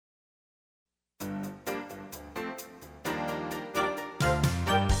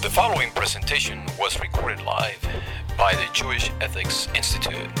The following presentation was recorded live by the Jewish Ethics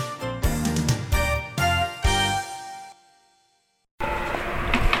Institute.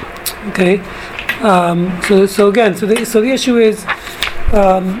 Okay, so the issue is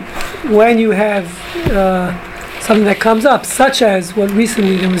when you have something that comes up, such as what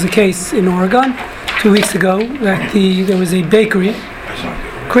recently there was a case in Oregon 2 weeks ago that there was a bakery,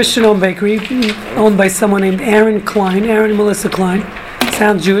 Christian-owned bakery, owned by someone named Aaron and Melissa Klein.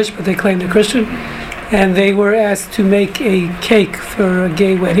 Sounds Jewish, but they claim they're Christian, and they were asked to make a cake for a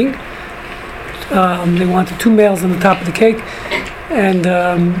gay wedding. They wanted two males on the top of the cake, and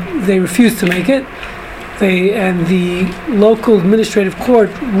they refused to make it. The local administrative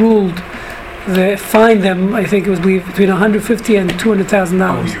court ruled that fined them, I think it was between $150,000 and $200,000.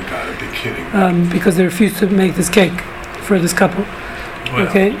 Oh, you gotta be kidding! Because they refused to make this cake for this couple. Well,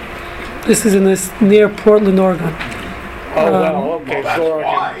 okay, this is near Portland, Oregon. Okay, that's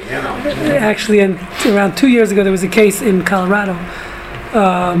why, you know. Actually, around 2 years ago, there was a case in Colorado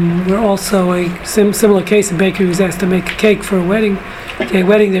where also a similar case, a bakery was asked to make a cake for a gay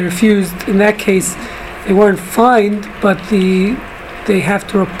wedding. They refused. In that case, they weren't fined, but they have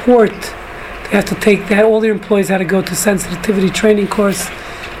to report. They have to take that. All their employees had to go to sensitivity training course,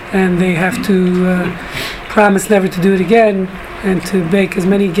 and they have to promise never to do it again and to bake as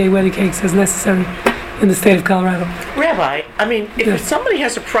many gay wedding cakes as necessary in the state of Colorado. Rabbi, I mean, if somebody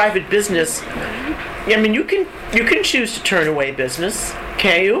has a private business, I mean, you can choose to turn away business,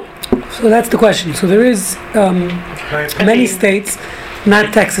 can't you? So that's the question. So there is many states,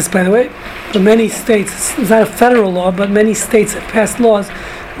 not Texas, by the way, but many states. It's not a federal law, but many states have passed laws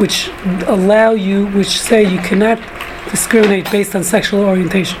which say you cannot discriminate based on sexual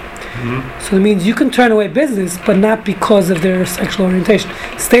orientation. Mm-hmm. So it means you can turn away business, but not because of their sexual orientation.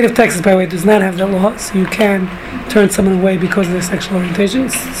 The state of Texas, by the way, does not have that law, so you can turn someone away because of their sexual orientation.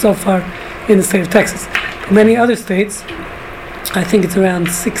 It's so far in the state of Texas. But many other states, I think it's around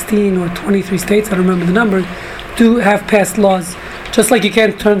 16 or 23 states, I don't remember the number, do have passed laws. Just like you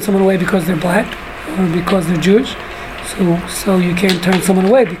can't turn someone away because they're black or because they're Jewish, so you can't turn someone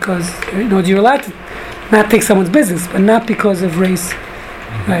away because you're allowed to not take someone's business, but not because of race.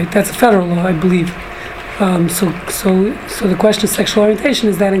 Right, that's a federal law, I believe. So the question of sexual orientation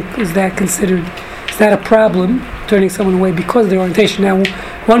is that a problem, turning someone away because of their orientation? Now,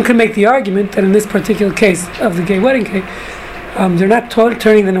 one could make the argument that in this particular case of the gay wedding cake, they're not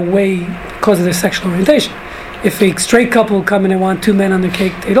turning them away because of their sexual orientation. If a straight couple would come in and want two men on their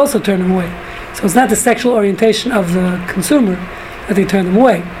cake, they'd also turn them away. So it's not the sexual orientation of the consumer that they turn them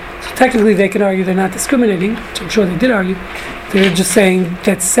away. So technically, they can argue they're not discriminating, which I'm sure they did argue. They're just saying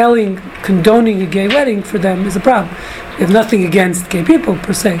that condoning a gay wedding for them is a problem. They have nothing against gay people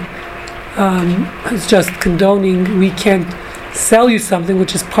per se. It's just condoning. We can't sell you something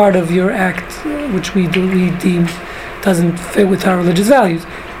which is part of your act, which we deem doesn't fit with our religious values.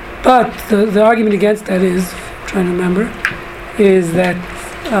 But the argument against that is, I'm trying to remember, is that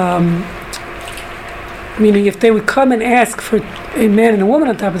meaning if they would come and ask for a man and a woman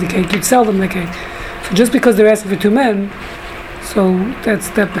on top of the cake, you'd sell them the cake. So just because they're asking for two men, so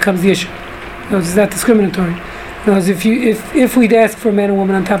that becomes the issue. Is that discriminatory? If we'd ask for a man and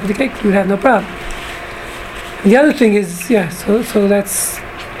woman on top of the cake, we'd have no problem. And the other thing is, so that's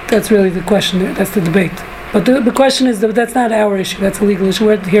really the question there. That's the debate. But the question is that's not our issue. That's a legal issue.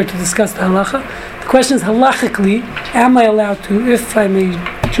 We're here to discuss the halacha. The question is halachically, am I allowed to, if I'm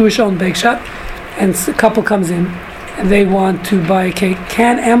a Jewish-owned bake shop, and a couple comes in and they want to buy a cake,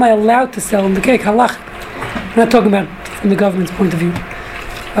 am I allowed to sell them the cake halachic? I'm not talking about from the government's point of view.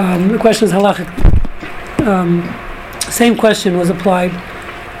 The question is halachic. Same question was applied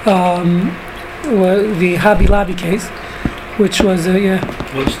the Hobby Lobby case, which was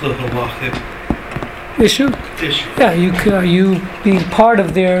What's the halachic issue? Yeah, you being part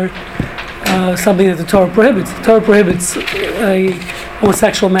of their something that the Torah prohibits. The Torah prohibits a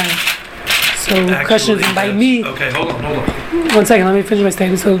homosexual marriage. So the question is by me. Okay, hold on. 1 second, let me finish my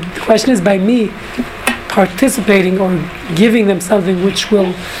statement. So the question is by me participating or giving them something which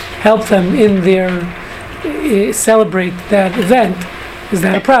will help them in their celebrate that event, is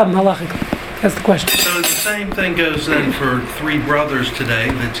that a problem halachically? That's the question. So the same thing goes then for three brothers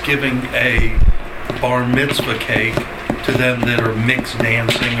today that's giving a bar mitzvah cake to them that are mixed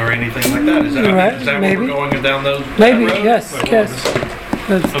dancing or anything like that. Is that, right, is that maybe. What we're going down those? Maybe, that road? yes.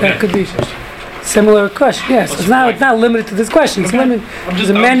 That could be. Similar question, yes. It's not limited to this question. It's limited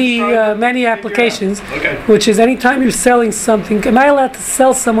to many applications, which is anytime you're selling something, am I allowed to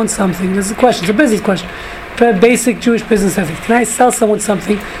sell someone something? This is a question, it's a business question. Basic Jewish business ethics. Can I sell someone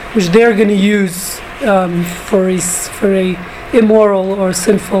something which they're going to use for a immoral or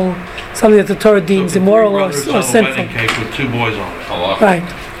sinful, something that the Torah deems immoral or sell sinful. a wedding cake with 2 boys on it. Right.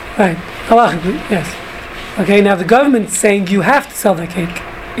 Halachically, yes. Okay, now the government's saying you have to sell that cake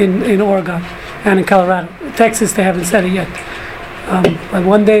in Oregon and in Colorado. Texas, they haven't said it yet. But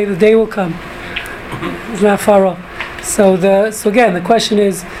one day, the day will come. It's not far off. So again, the question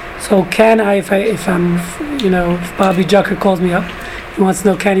is, so can I, if Bobby Jucker calls me up, he wants to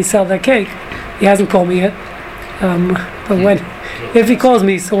know, can he sell that cake? He hasn't called me yet. But if he calls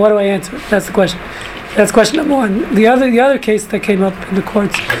me, so what do I answer? That's the question. That's question number one. The other case that came up in the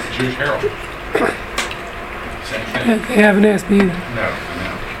courts. Like the Jewish Herald. Same thing. They haven't asked me either. No.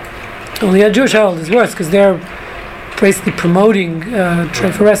 Well, the Jewish Herald is worse because they're basically promoting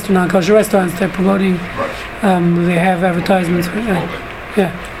trade for non-kosher restaurants. They're promoting. Right. They have advertisements.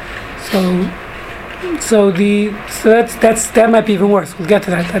 Yeah. So that might be even worse. We'll get to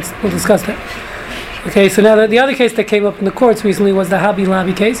that. We'll discuss that. Okay. So now the other case that came up in the courts recently was the Hobby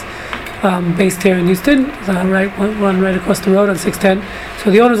Lobby case, based here in Houston, one right across the road on 610. So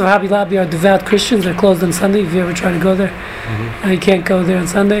the owners of Hobby Lobby are devout Christians. They're closed on Sunday. If you ever try to go there, you can't go there on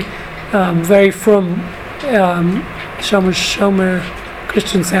Sunday. Very from Shomer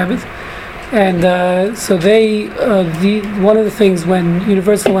Christian Sabbath, and so they one of the things when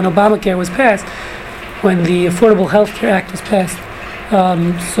Obamacare was passed, when the Affordable Health Care Act was passed,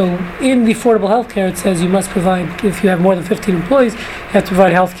 so in the Affordable Health Care it says you must provide, if you have more than 15 employees, you have to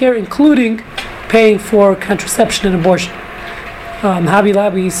provide health care, including paying for contraception and abortion. Hobby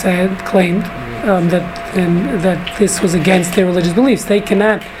Lobby claimed that this was against their religious beliefs. They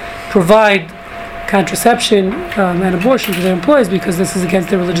cannot provide contraception and abortion to their employees because this is against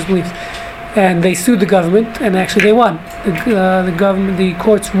their religious beliefs. And they sued the government, and actually they won. The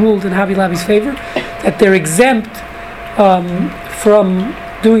courts ruled in Hobby Lobby's favor that they're exempt from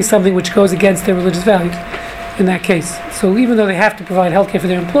doing something which goes against their religious values in that case. So even though they have to provide health care for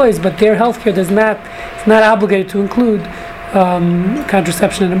their employees, but their health care is not obligated to include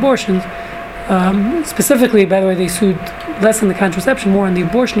contraception and abortions. Specifically, by the way, they sued less on the contraception, more on the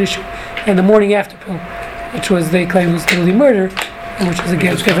abortion issue, and the morning after pill, which they claimed was literally murder, and which was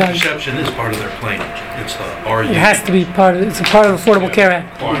against their values. Contraception is part of their claim. It's the RU. It has to be part of. It's a part of the Affordable Care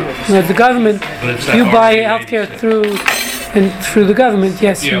Act. The government, if you buy health care through the government,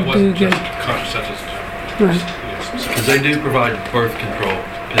 yes, you do get. Contraceptives. Right. Because they do provide birth control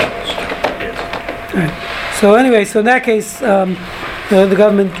pills. Yes. Right. So anyway, in that case, the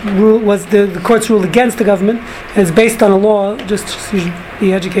government the courts ruled against the government, and it's based on a law. Just so you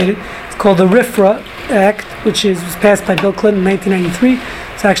be educated, it's called the RFRA Act, which was passed by Bill Clinton in 1993.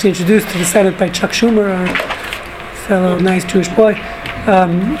 It's actually introduced to the Senate by Chuck Schumer, our fellow nice Jewish boy,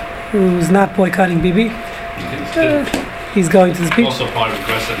 who's not boycotting Bibi. He's going to the speech. Also part of the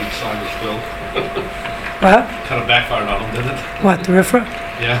Gressel signed this bill. What? Kind of backfired on him, didn't it? What, the RFRA?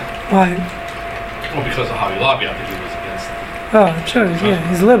 Yeah. Why? Well, because of Hobby Lobby, I think he was against it. Oh, I'm sure. Yeah,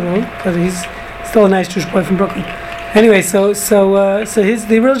 he's liberal, but he's still a nice Jewish boy from Brooklyn. Anyway, the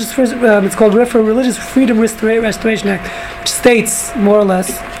religious it's called RFRA, Religious Freedom Restoration Act, which states more or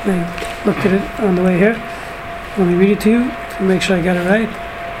less. I looked at it on the way here. Let me read it to you to make sure I got it right.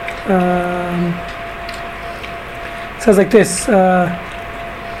 It says like this.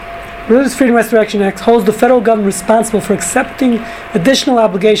 Religious Freedom Restoration Act holds the federal government responsible for accepting additional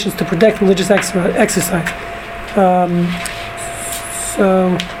obligations to protect religious exercise.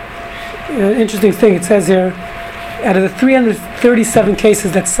 Interesting thing, it says here, out of the 337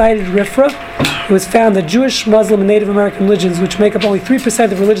 cases that cited RFRA, it was found that Jewish, Muslim, and Native American religions, which make up only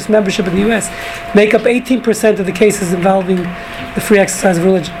 3% of religious membership in the U.S., make up 18% of the cases involving the free exercise of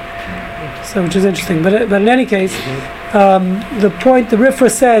religion. So, which is interesting. But in any case, the RFRA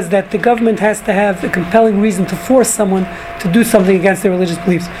says that the government has to have a compelling reason to force someone to do something against their religious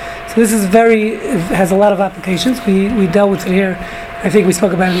beliefs. So this is has a lot of applications. We dealt with it here. I think we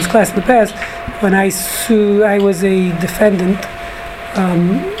spoke about it in this class in the past. When I was a defendant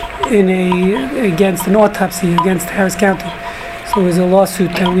against an autopsy against Harris County. So it was a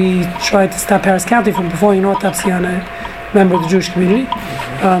lawsuit that we tried to stop Harris County from performing an autopsy on a member of the Jewish community,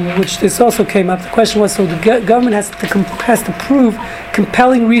 which this also came up. The question was, so the government has to prove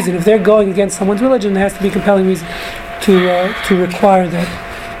compelling reason. If they're going against someone's religion, there has to be compelling reason to require that.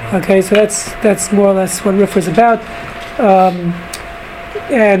 Okay, so that's more or less what RFRA is about.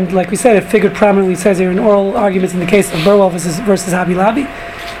 And like we said, it figured prominently, it says here, in oral arguments in the case of Burwell versus Hobby Lobby.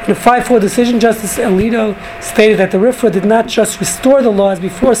 In a 5-4 decision, Justice Alito stated that the RFRA did not just restore the laws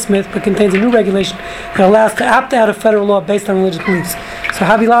before Smith, but contains a new regulation that allows to opt out of federal law based on religious beliefs. So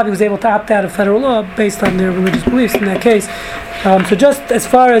Hobby Lobby was able to opt out of federal law based on their religious beliefs in that case. So just as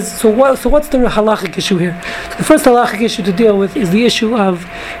far as what's the halachic issue here? So the first halachic issue to deal with is the issue of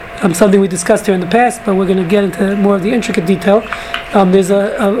something we discussed here in the past, but we're going to get into more of the intricate detail. There's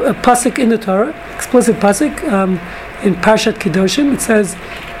a pasuk in the Torah, explicit pasuk in Parshat Kedoshim. It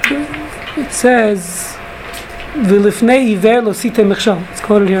says V'lifnei iver lo siteh mechshal. It's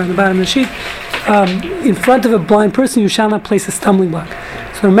quoted here on the bottom of the sheet. In front of a blind person, you shall not place a stumbling block.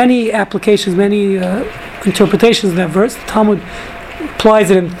 So there are many applications, many interpretations of that verse. The Talmud applies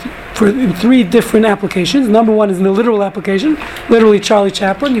it in three different applications. Number one is in the literal application, literally Charlie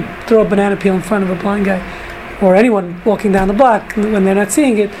Chaplin. You throw a banana peel in front of a blind guy, or anyone walking down the block when they're not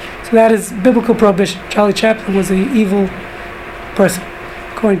seeing it. So that is biblical prohibition. Charlie Chaplin was an evil person,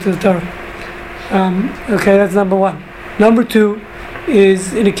 according to the Torah. Okay, that's number one. Number two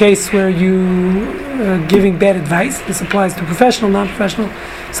is in a case where you giving bad advice. This applies to professional, non-professional.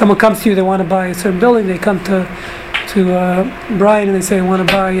 Someone comes to you, they want to buy a certain building. They come to Brian and they say, I want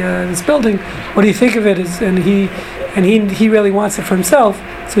to buy this building. What do you think of it? And he really wants it for himself.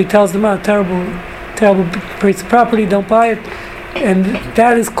 So he tells them, terrible piece of property, don't buy it. And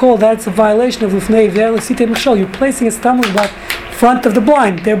that's a violation of Lufnei Ver L'Siteh Mechshal. You're placing a stumbling block in front of the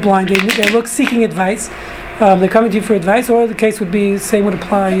blind. They're blind. They look seeking advice. They're coming to you for advice. Or the case would be, same would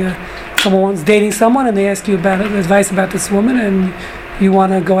apply. Someone's dating someone and they ask you about advice about this woman, and you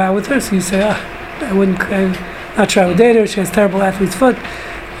want to go out with her. So you say, I'm not sure I would date her. She has terrible athlete's foot.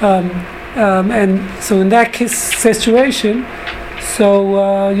 And so in that situation,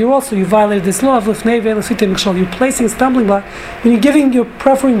 you violated this law of Lifnei Ver L'Siteh Mechshal. You're placing a stumbling block, and you're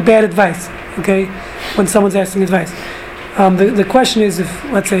preferring bad advice. Okay, when someone's asking advice, the question is, if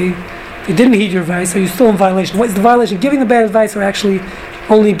let's say they didn't heed your advice, are you still in violation? What is the violation? Giving the bad advice, or actually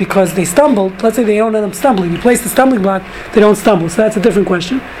only because they stumbled? Let's say they don't end up stumbling. You place the stumbling block, they don't stumble. So that's a different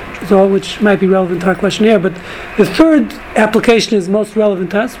question, which might be relevant to our question here. But the third application is most relevant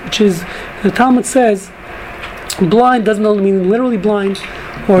to us, which is the Talmud says blind doesn't only mean literally blind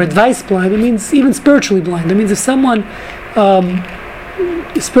or advice blind. It means even spiritually blind. It means if someone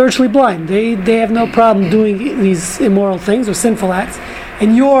is spiritually blind, they have no problem doing these immoral things or sinful acts,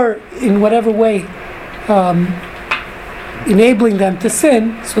 and you're in whatever way enabling them to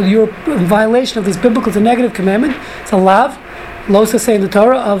sin, so you're in violation of this biblical, it's a negative commandment. It's a lav, lo say in the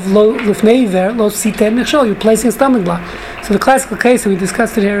Torah, of lo lifnei iver, lo siteh mechshal. You're placing a stumbling block. So the classical case, and we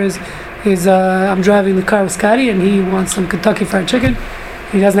discussed it here, is I'm driving the car with Scotty, and he wants some Kentucky Fried Chicken.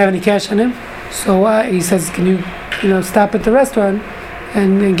 He doesn't have any cash on him, so he says, "Can you stop at the restaurant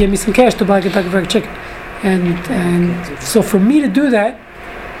and give me some cash to buy Kentucky Fried Chicken?" And so for me to do that,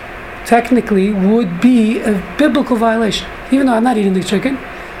 technically would be a biblical violation, even though I'm not eating the chicken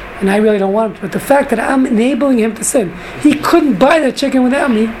and I really don't want it. But the fact that I'm enabling him to sin, he couldn't buy that chicken without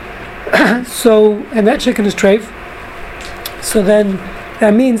me. And that chicken is treif. So then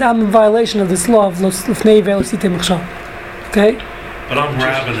that means I'm in violation of this law of Lifnei Ver L'Siteh Mechshal. Okay? But I'm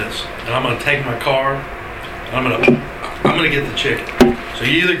ravenous, and I'm going to take my car, and I'm going to get the chicken. So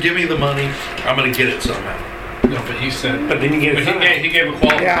you either give me the money, or I'm going to get it somehow. No, but he said. But then you gave he gave a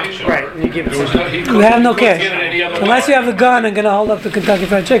qualification. Yeah, right. You give it You have no cash. Unless you have a gun and going to hold up the Kentucky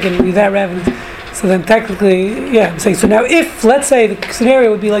Fried Chicken, you're that ravenous. So then technically, I'm saying, so now if, let's say, the scenario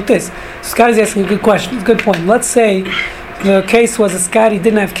would be like this. Scotty's asking a good question, a good point. Let's say the case was that Scotty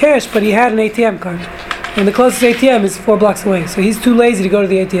didn't have cash, but he had an ATM card. And the closest ATM is 4 blocks away. So he's too lazy to go to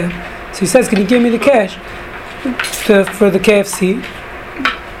the ATM. So he says, can you give me the cash for the KFC?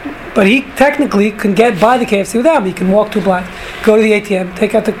 But he technically can buy the KFC without me. He can walk 2 blocks, go to the ATM,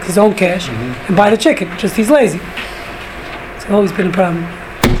 take out his own cash, and buy the chicken. Just he's lazy. It's always been a problem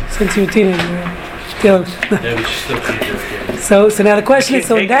since you were a teenager. So now the question is,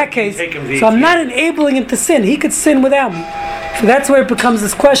 so in that case, so I'm not enabling him to sin. He could sin without me. So that's where it becomes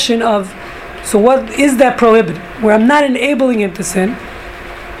this question of, so what is that prohibited? Where I'm not enabling him to sin.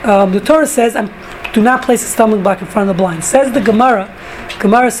 The Torah says, do not place a stumbling block in front of the blind. Says the Gemara.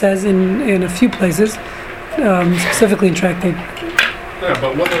 Gemara says in a few places, specifically in Tractate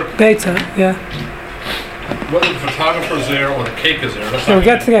but whether Beitza, whether the photographer's there or the cake is there. So we'll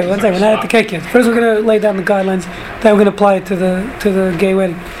get together. One second, we're not at the cake yet. First, we're going to lay down the guidelines. Then we're going to apply it to the gay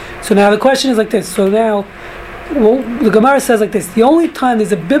wedding. So now the question is like this. So now, the Gemara says like this: the only time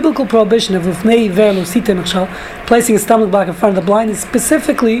there's a biblical prohibition of Lifnei Iver L'Siteh Mechshal, placing a stumbling block in front of the blind, is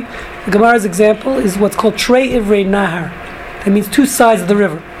specifically, the Gemara's example is what's called Trei Ivrei Nahar. That means 2 sides of the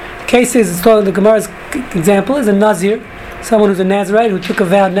river. The case is, the Gemara's example is a Nazir, someone who's a Nazirite who took a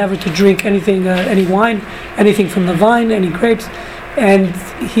vow never to drink anything, any wine, anything from the vine, any grapes, and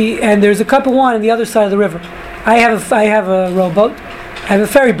there's a cup of wine on the other side of the river. I have a rowboat, I have a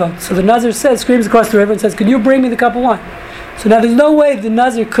ferry boat. So the Nazir screams across the river and says, "Can you bring me the cup of wine?" So now there's no way the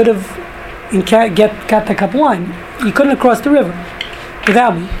Nazir could have got the cup of wine. He couldn't have crossed the river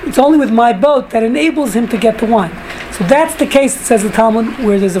without me. It's only with my boat that enables him to get the wine. So that's the case, says the Talmud,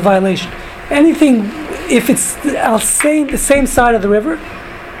 where there's a violation. Anything, if it's the same side of the river,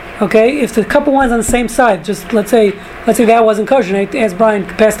 okay, if the cup of wine's on the same side, just let's say that wasn't kosher, and I asked Brian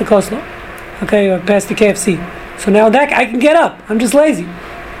to pass the coleslaw, okay, or pass the KFC. So now that I can get up. I'm just lazy.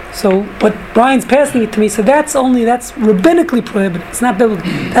 So, but Brian's passing it to me, so that's rabbinically prohibited. It's not biblical.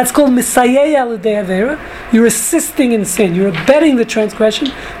 That's called misayeh alidei avera. You're assisting in sin. You're abetting the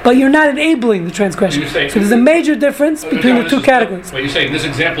transgression, but you're not enabling the transgression. So there's a major difference between the two categories. Well, you're saying this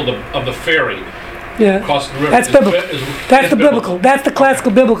example of the ferry across the river. That's biblical. That's the biblical. That's the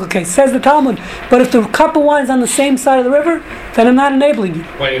classical biblical case. Says the Talmud. But if the cup of wine is on the same side of the river, then I'm not enabling you.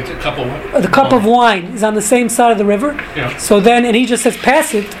 Wait, it's a cup of wine? The cup of wine is on the same side of the river. Yeah. So then, and he just says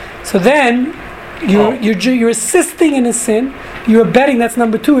pass it. So then, you're assisting in a sin. You're abetting. That's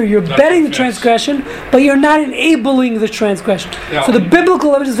number two. You're abetting the transgression, but you're not enabling the transgression. Yeah. So the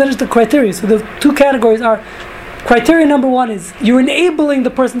biblical. Let me just finish the criteria. So the two categories are. Criteria number one is you're enabling the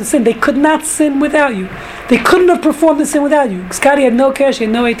person to sin. They could not sin without you. They couldn't have performed the sin without you. Scotty had no cash, he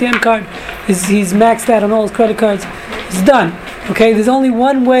had no ATM card. He's maxed out on all his credit cards. It's done. Okay, there's only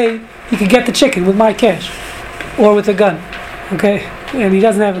one way he could get the chicken, with my cash, or with a gun. Okay, and he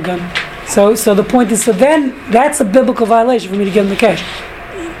doesn't have a gun. So the point is, so then that's a biblical violation for me to give him the cash.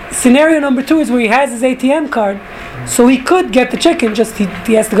 Scenario number two is where he has his ATM card, so he could get the chicken, just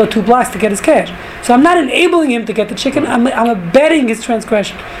he has to go 2 blocks to get his cash. So I'm not enabling him to get the chicken, I'm abetting his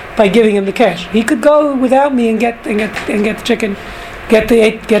transgression by giving him the cash. He could go without me and get the chicken, get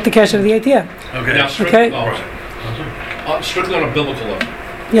the cash out of the ATM. Okay. Now, strictly on a biblical level.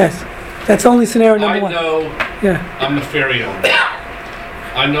 Yes. That's only scenario number one. I know I'm the ferry owner.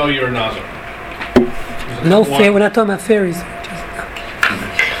 I know you're a Nazir. No fair, we're not talking about fairies.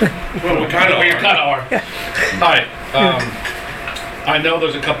 Well, we kind of are. Yeah. All right. I know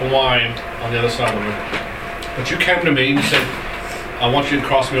there's a cup of wine on the other side of the river, but you came to me and you said, "I want you to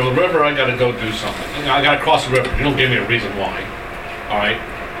cross me over the river. I got to go do something. I got to cross the river." You don't give me a reason why. All right.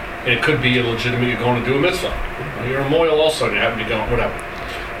 And it could be illegitimate. You're going to do a mitzvah. You're a moil also, and you happen to be going whatever.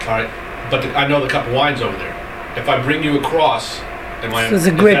 All right. But I know the cup of wine's over there. If I bring you across. That's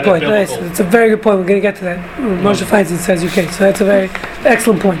a great point. Nice. It's a very good point. We're going to get to that. Moshe Feinstein says okay. So that's a very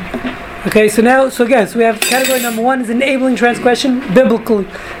excellent point. Okay, so we have category number one is enabling transgression, biblical.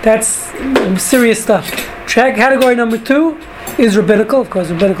 That's serious stuff. Category number two is rabbinical. Of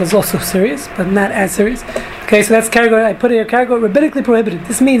course, rabbinical is also serious, but not as serious. Okay, so that's category, I put it here, category rabbinically prohibited.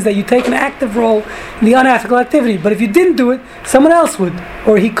 This means that you take an active role in the unethical activity, but if you didn't do it, someone else would,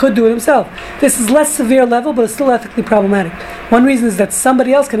 or he could do it himself. This is less severe level, but it's still ethically problematic. One reason is that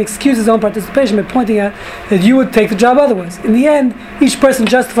somebody else can excuse his own participation by pointing out that you would take the job otherwise. In the end, each person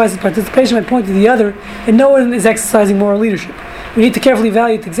justifies his participation by pointing to the other, and no one is exercising moral leadership. We need to carefully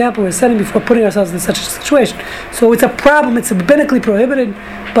evaluate the example we're setting before putting ourselves in such a situation. So it's a problem, it's rabbinically prohibited,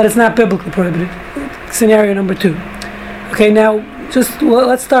 but it's not biblically prohibited. Scenario number two. Okay, now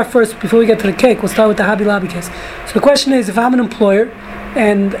let's start first, before we get to the cake, we'll start with the Hobby Lobby case. So the question is, if I'm an employer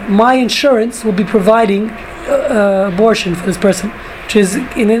and my insurance will be providing abortion for this person, which is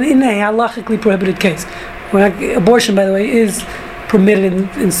in a halachically prohibited case. Abortion, by the way, is permitted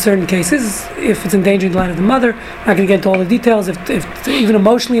in certain cases if it's endangering the life of the mother. I'm not going to get into all the details, if even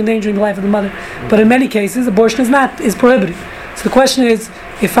emotionally endangering the life of the mother. But in many cases, abortion is prohibited. So the question is,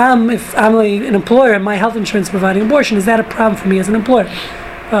 if I'm an employer and my health insurance is providing abortion, is that a problem for me as an employer?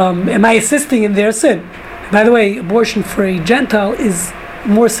 Am I assisting in their sin? By the way, abortion for a Gentile is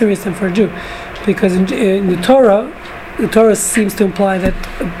more serious than for a Jew, because in the Torah seems to imply that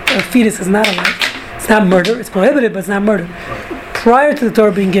a fetus is not a life. It's not murder. It's prohibited, but it's not murder. Prior to the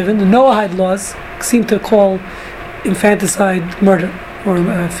Torah being given, the Noahide laws seem to call infanticide murder, or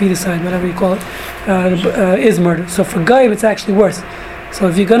feticide, whatever you call it, is murder. So for Goyim, it's actually worse. So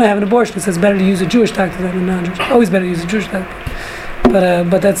if you're going to have an abortion, it says better to use a Jewish doctor than a non-Jewish. Always better to use a Jewish doctor.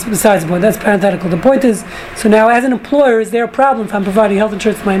 But that's besides the point. That's parenthetical. The point is, so now as an employer, is there a problem if I'm providing health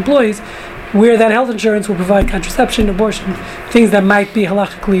insurance to my employees, where that health insurance will provide contraception, abortion, things that might be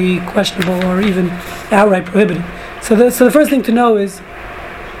halachically questionable or even outright prohibited? So the first thing to know is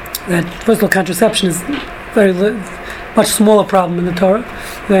that, first of all, contraception is much smaller problem in the Torah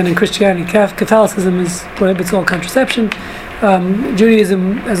than in Christianity. Catholicism prohibits all contraception.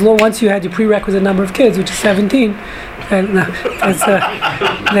 Judaism, once you had your prerequisite number of kids, which is 17, then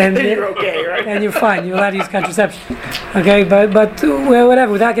you're okay, right? And you're fine. You're allowed to use contraception. Okay, but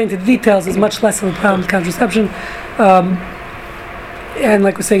whatever. Without getting into the details, there's much less of a problem with contraception. and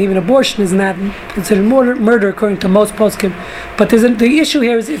like we're saying, even abortion is not considered murder according to most poskim. But the issue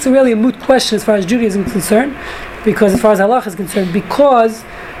here is it's really a moot question as far as Judaism is concerned, because as far as halach is concerned, because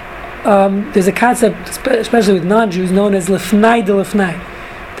there's a concept, especially with non-Jews, known as lefnai de lefnai.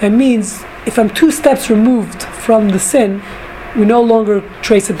 That means if I'm 2 steps removed from the sin, we no longer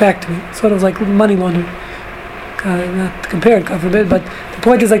trace it back to me. Sort of like money laundering. Not to compare it, God forbid, but the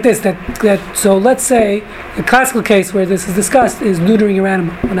point is like this, that so let's say the classical case where this is discussed is neutering your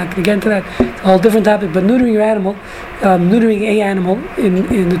animal. We're not going to get into that. It's a whole different topic, but neutering your animal, neutering a animal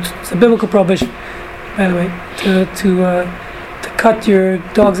it's a biblical prohibition, by the way, to cut your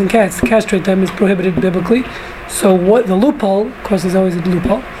dogs and cats, to castrate them is prohibited biblically. So what the loophole, of course there's always a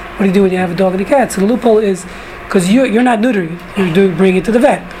loophole, what do you do when you have a dog and a cat? So the loophole is, because you're not neutering it, you're bringing it to the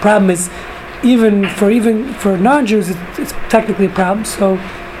vet. The problem is, even for non-Jews, it's technically a problem. So,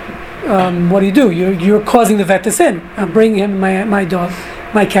 what do? You're causing the vet to sin. I'm bringing him my dog,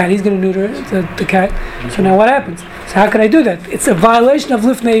 my cat. He's going to neuter the cat. So now what happens? So how can I do that? It's a violation of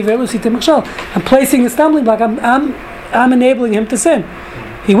lifnei ve'lusite machshal. I'm placing a stumbling block. I'm enabling him to sin.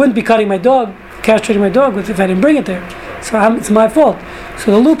 He wouldn't be cutting my dog, castrating my dog if I didn't bring it there. So it's my fault. So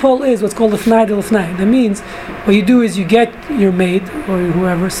the loophole is what's called lifnai de lifnai. That means what you do is you get your maid or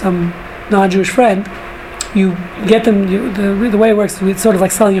whoever, some non-Jewish friend, you get them, the way it works, it's sort of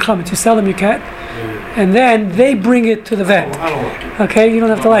like selling your chametz. You sell them your cat, and then they bring it to the vet. I don't like it. Okay, you don't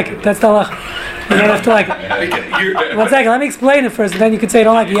have to like it. That's the halacha. You don't have to like it. One second, let me explain it first, and then you can say you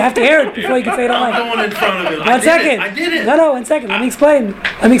don't like it. You have to hear it before you can say you don't like it. I'm going in front of him. One second. I did it. No, 1 second. Let me explain.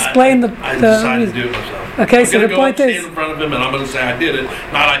 I decided to do it myself. Okay, so I'm the point stand is, in front of him and I'm going to say I did it,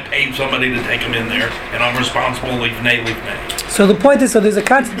 not I paid somebody to take him in there and I'm responsible. Lifnei. so the point is, so there's a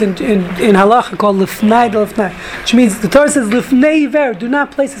concept in halacha called lifnai de lifnai, which means the Torah says lifnei ver, do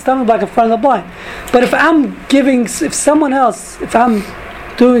not place a stumbling block in front of the blind. But if I'm giving someone else the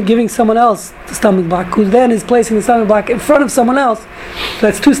stumbling block, who then is placing the stumbling block in front of someone else,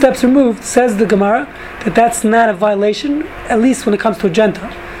 that's 2 steps removed, says the Gemara, that's not a violation, at least when it comes to a Gentile.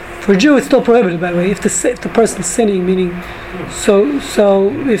 For a Jew, it's still prohibited, by the way, if the person's sinning, meaning, so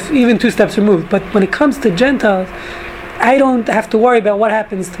if even 2 steps removed. But when it comes to Gentiles, I don't have to worry about what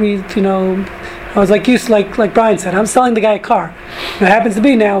happens I was like Brian said, I'm selling the guy a car. It happens to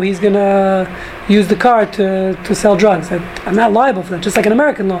be now he's going to use the car to sell drugs. I'm not liable for that, just like in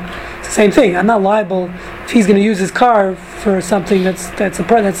American law. It's the same thing. I'm not liable if he's going to use his car for something that's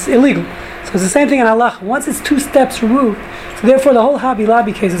illegal. So it's the same thing in halacha. Once it's 2 steps removed, so therefore the whole Hobby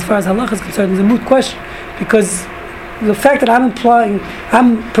Lobby case, as far as halacha is concerned, is a moot question, because the fact that I'm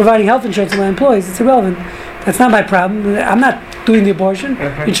providing health insurance to my employees, it's irrelevant. That's not my problem. I'm not doing the abortion.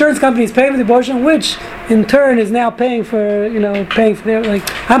 The insurance company is paying for the abortion, which in turn is now paying for their,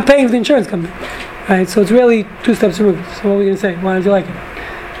 I'm paying for the insurance company. Right? So it's really 2 steps removed. So what are we going to say? Why don't you like it?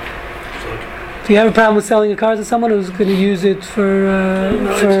 Do you have a problem with selling a car to someone who's going to use it for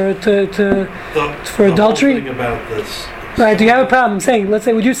adultery? The whole thing about this. Right, do you have a problem? I'm saying, let's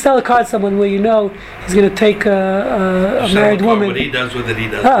say, would you sell a car to someone where you know he's going to take a married woman? What he does with it, he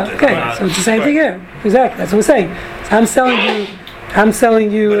does with it. Okay, so it's the same thing here. Exactly, that's what we're saying. So I'm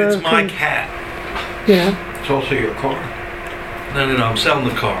selling you. But it's my cat. Yeah. It's also your car. No, I'm selling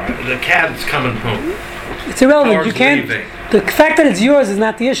the car. The cat is coming home. It's irrelevant. Car's You can't. leaving. The fact that it's yours is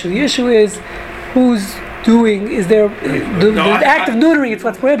not the issue. The issue is who's doing, is there the act of neutering, it's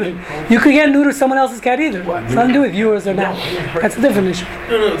what's prohibited. You can't neuter someone else's cat either. It's nothing to do with yours or not. That's a different issue.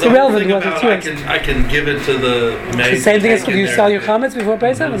 No, It's irrelevant whether it's yours. I can give it to the maid. It's the same thing as you sell your chametz before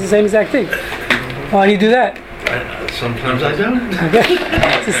Pesach. It's the same exact thing. Why do you do that? Sometimes I don't. Okay.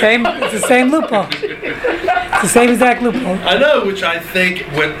 It's the same loophole. It's the same exact loophole. I know, which I think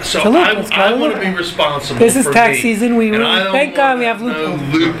I want to be responsible. This is for tax me, season. and I don't Thank God we have want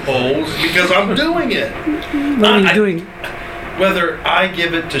loopholes. loopholes because I'm doing it. What are you doing? Whether I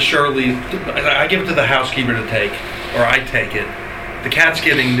give it to Shirley, I give it to the housekeeper to take, or I take it. The cat's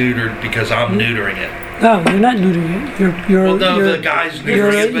getting neutered because I'm neutering it. No, you're not neutering it. The guy's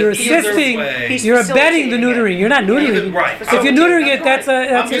neutering it. You're assisting. You're abetting the neutering. You're not neutering it. Right. If you're neutering it, that's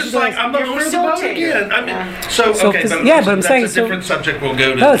I'm just like I'm not worried about it again. I mean, but I'm saying that's a different subject. We'll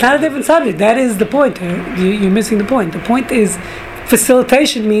go to. No, it's not a different subject. That is the point. You're missing the point. The point is,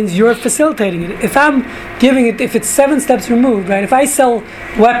 facilitation means you're facilitating it. If I'm giving it, if it's 7 steps removed, right? If I sell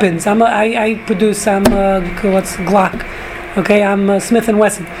weapons, I produce what's Glock. Okay, I'm Smith &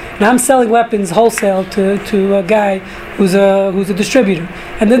 Wesson, and I'm selling weapons wholesale to a guy who's a distributor,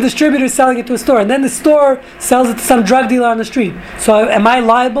 and the distributor is selling it to a store, and then the store sells it to some drug dealer on the street. So am I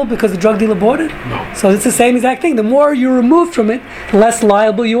liable because the drug dealer bought it? No. So it's the same exact thing. The more you remove from it, the less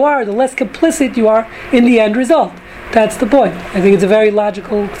liable you are, the less complicit you are in the end result. That's the point. I think it's a very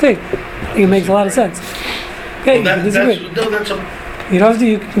logical thing. I think it makes a lot of sense. Okay, you can disagree. You don't have to,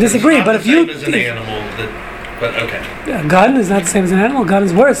 you can disagree, It's not but the if you, same as an animal, but okay. a gun is not the same as an animal. A gun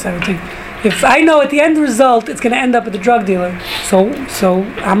is worse, I would think. If I know at the end result it's going to end up with the drug dealer, so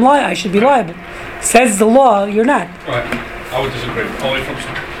I'm I should be liable. Says the law, you're not. Right. I would disagree.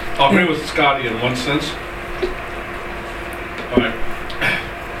 I'll agree with Scotty in one sense. All right.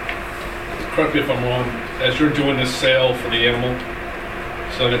 Correct me if I'm wrong. As you're doing this sale for the animal,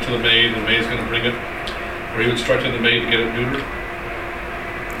 selling it to the maid, and the maid's going to bring it, are you instructing the maid to get it neutered?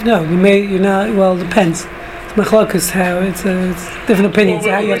 No, you're not. Well, it depends. It's machlokus how it's different opinions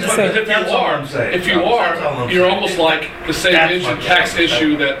how you have to say it. If you are, you're almost like the same tax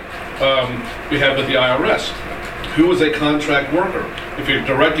issue that we have with the IRS. Who is a contract worker? If you're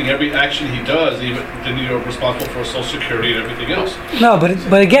directing every action he does, then you're responsible for Social Security and everything else. No,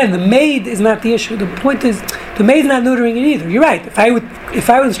 but again, the maid is not the issue. The point is, the maid's not neutering it either. You're right. If I would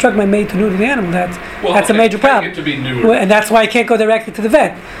instruct my maid to neuter the animal, that's a major problem. It to be neutered. And that's why I can't go directly to the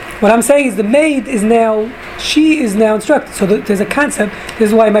vet. What I'm saying is the maid is now instructed. So there's a concept. This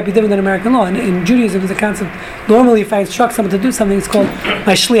is why it might be different than American law. In Judaism, there's a concept. Normally, if I instruct someone to do something, it's called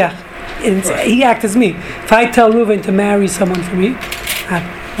my shliach. He acts as me. If I tell Reuven to marry someone for me,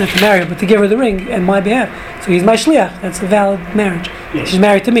 not to marry her, but to give her the ring on my behalf, so he's my shliach. That's a valid marriage. Yes. She's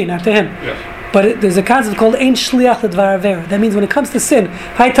married to me, not to him. Yes. But there's a concept called ein shliach ledvar avera. That means when it comes to sin,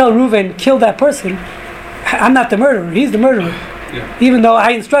 if I tell Reuven kill that person, I'm not the murderer. He's the murderer. Yeah. Even though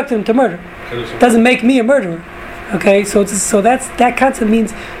I instructed him to murder, it doesn't make me a murderer. Okay, so that concept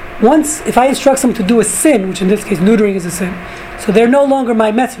means once if I instruct someone to do a sin, which in this case neutering is a sin, so they're no longer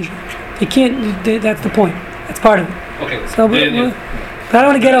my messenger. They can't. That's the point. That's part of it. Okay. So, but I don't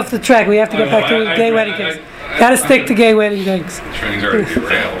want to get off the track. We have to get back to the gay wedding case. Got to stick to gay wedding things. Train's already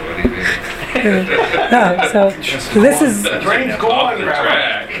derailed. What do you mean? No, so this is. The train's going the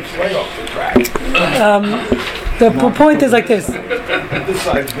track. It's way off the track. The point is like this.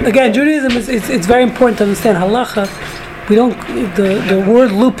 Again, Judaism it's very important to understand halacha. We don't. The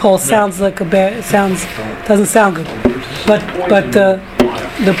word loophole sounds like doesn't sound good. But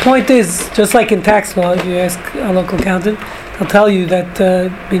the point is, just like in tax law, if you ask a local accountant, they'll tell you that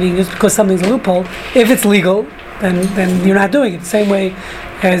meaning just because something's a loophole, if it's legal, then you're not doing it. Same way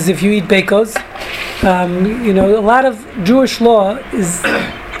as if you eat bakos. A lot of Jewish law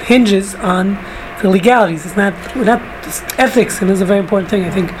hinges on the legalities. It's not ethics, and this is a very important thing.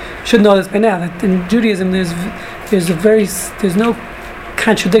 I think you should know this by now. That in Judaism, there's no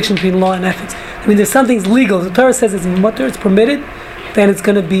contradiction between law and ethics. I mean, there's something's legal. The Torah says it's mutter, it's permitted, then it's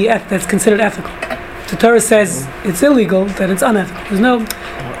going to be that's considered ethical. If the Torah says it's illegal, then it's unethical. There's no.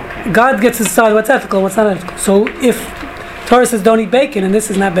 God gets to decide what's ethical and what's not ethical. So if Torah says don't eat bacon, and this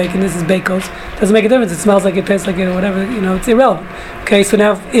is not bacon, this is bakos, doesn't make a difference. It smells like it, tastes like it, or whatever. It's irrelevant. Okay, so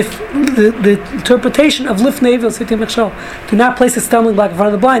now if the interpretation of lifnei vil sitim mechshol, do not place a stumbling block in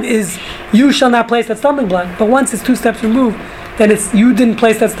front of the blind, is you shall not place that stumbling block. But once it's 2 steps removed, then it's you didn't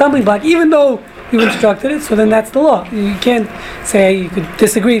place that stumbling block, even though you instructed it. So then that's the law. You can't say you could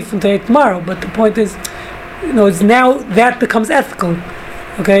disagree from today to tomorrow. But the point is, it's now that becomes ethical.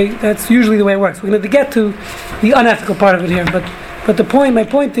 Okay, that's usually the way it works. We're going to get to the unethical part of it here, but my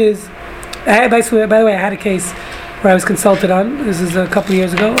point is, by the way, I had a case where I was consulted on. This is a couple of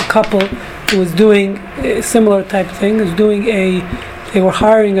years ago. A couple who was doing a similar type of thing. They were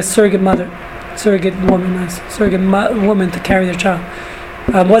hiring a surrogate woman to carry their child.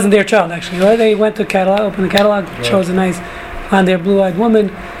 Wasn't their child actually. Right? They went to opened the catalog, chose a nice, blonde-haired, blue-eyed woman,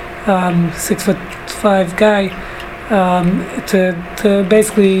 6'5" guy. To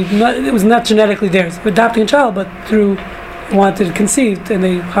basically, it was not genetically theirs, adopting a child, but wanted it conceived, and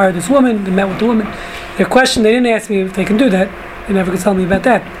they hired this woman. They met with the woman. Their question, they didn't ask me if they can do that. They never consult me about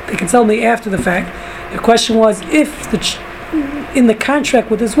that. They consult me after the fact. Their question was if in the contract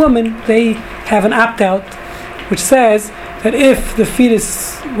with this woman they have an opt-out, which says that if the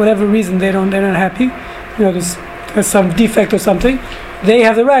fetus, whatever reason they're not happy, there's some defect or something, they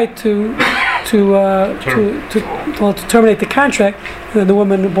have the right to terminate the contract, and then the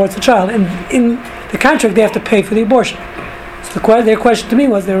woman aborts the child. And in the contract, they have to pay for the abortion. So their question to me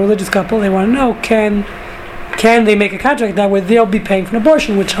was, they're a religious couple, they want to know, can they make a contract now where they'll be paying for an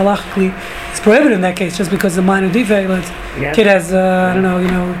abortion, which halachically is prohibited in that case, just because the minor defect, kid has,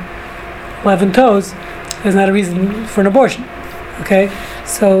 11 toes, there's not a reason for an abortion. Okay?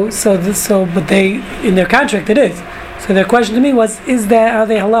 But they, in their contract, it is. So their question to me was, are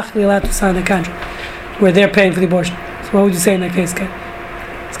they halachically allowed to sign the contract where they're paying for the abortion? So what would you say in that case, Scott?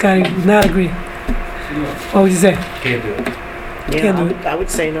 Scotty would not agree. What would you say? Can't do it. Can't do it. I would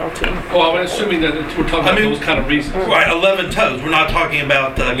say no too. Well, I'm assuming that we're talking about I mean- those kind of reasons. Right, 11 toes. We're not talking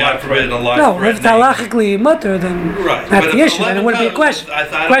about, God forbid, a life No, if it's halachically mutter, then Right, that's but the if issue. Then it 11 wouldn't be a toes, question. I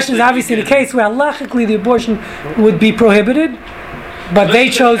The question is don't obviously think the you case where halachically the abortion would be prohibited, but they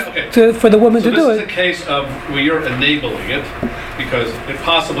This is- chose okay. for the woman So to do this is it. a case of where you're enabling it because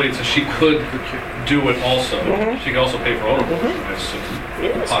she could do it also. She could also pay for her own abortion, I assume.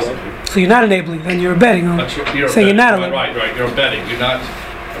 Yes, Possibly. So you're not enabling, then you're betting on. That's what you're So you're not betting. allowed. Right, you're betting. You're not.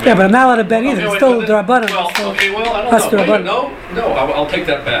 Yeah, but I'm not allowed to bet either. Okay, It's wait, still but D'Rabbanan. Well, It's still- okay, well, I That's don't know. Wait, D'Rabbanan. no, I'll take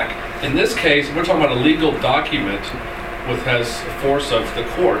that back. In this case, we're talking about a legal document which has force of the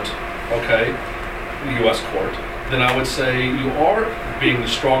court, okay, the U.S. court. Then I would say you are being the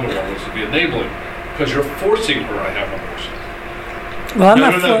stronger one, which would be enabling, because you're forcing her to have an abortion. Well, I'm No,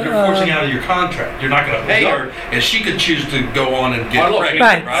 not. no, for- you're forcing out of your contract. You're not going to pay her, and she could choose to go on and get Oh, look,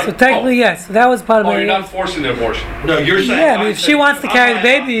 pregnant, Right. So technically, yes. So that was part of Oh, my. you're not forcing the abortion. No, you're saying. Yeah, I mean, if she wants to carry the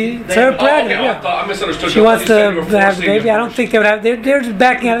baby, it's her Oh, okay, prerogative. I Yeah. thought I misunderstood. She you. I wants thought you said you to were have the forcing baby. I don't think they would have. They're just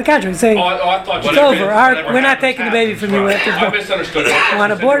backing out of the contract, saying Oh, I thought it's you over. whatever We're not happens, taking the baby from you. Right. After I misunderstood. You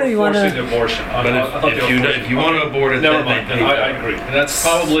want to abort it? You want forcing to? the abortion. I But thought they were if you want to abort it, Never then mind. they Then pay I for it. agree. And that's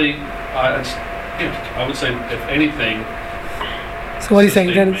probably, I would say, if anything. So what do you think?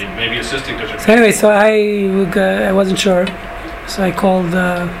 assisting, Then? Maybe assisting because you're. So anyway, so I wasn't sure, so I called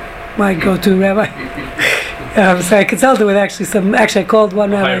my go-to rabbi. So I consulted with actually I called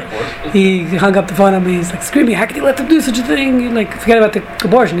one Higher rabbi. court. He hung up the phone on me. He's like screaming, "How can you let them do such a thing? Like forget about the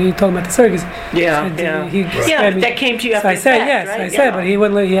abortion." He told me about the surrogacy. Yeah, And, yeah. he Yeah, scared me. that came to you So after I the said fact, yes. right? I said, Yeah. but he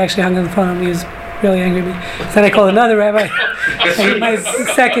wouldn't. He actually hung up the phone on me. He was really angry at me. So then I called another rabbi, my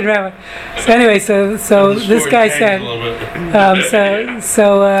second rabbi. So anyway, so The this story guy changed said. a little bit.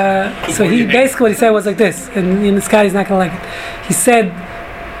 So he basically what he said was like this, and Scotty's not gonna like it. He said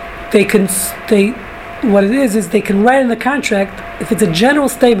what it is they can write in the contract if it's a general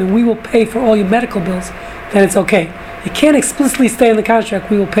statement, we will pay for all your medical bills, then it's okay. You can't explicitly say in the contract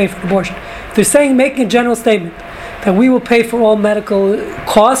we will pay for abortion. If they're saying making a general statement that we will pay for all medical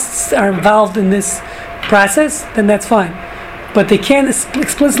costs are involved in this process, then that's fine. But they can't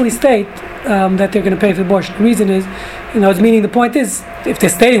explicitly state that they're going to pay for abortion. The reason is, meaning the point is, if they're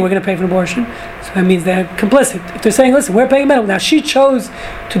stating we're going to pay for abortion, so that means they're complicit. If they're saying, listen, we're paying medical. Now, she chose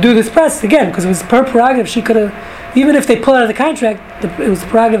to do this process, again, because it was her prerogative. She could have, even if they pull out of the contract, it was the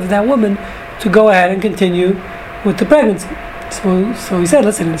prerogative of that woman to go ahead and continue with the pregnancy. So he said,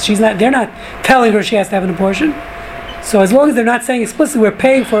 listen, they're not telling her she has to have an abortion. So as long as they're not saying explicitly we're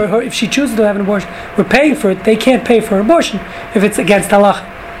paying for her, if she chooses to have an abortion, we're paying for it, they can't pay for her abortion if it's against halacha.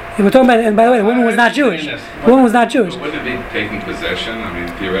 And we're talking about, and by the way, the woman was not Jewish. The woman was not Jewish. But wouldn't it be taking possession? I mean,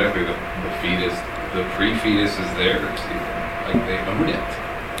 theoretically, the fetus, the pre-fetus is theirs. Like they own it.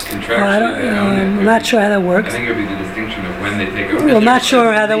 Contractually, they own it. I'm not sure how that I works. think it would be the distinction of when they take over. Well, I'm not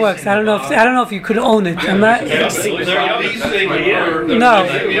sure how that works. I don't know if you could own it. I'm not. They're leasing her. No.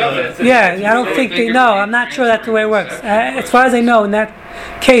 Yeah, I don't think they. No, I'm not sure that's the way it works. As far as I know, in that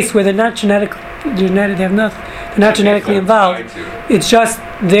case where they're not they're not genetically involved. It's just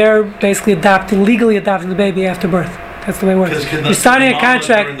they're basically legally adopting the baby after birth. That's the way it works. You're signing a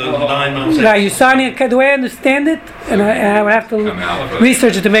contract. Right, you're signing the way I understand it, and I would have to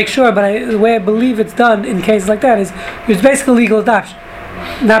research it to make sure. But the way I believe it's done in cases like that is it's basically legal adoption,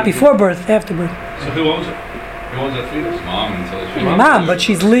 not before birth, after birth. So who owns it? Who owns that fetus? Mom until she. Mom, but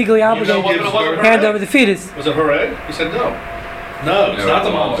she's legally obligated to to hand over the fetus. Was it her egg? You said no. No, it's not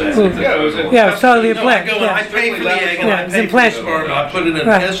the mom's egg. Yeah, it was. Yeah, it's totally No, I implanted. go and I Yeah. pay for the egg and Yeah, I it's pay for the implanted. sperm and I put it in a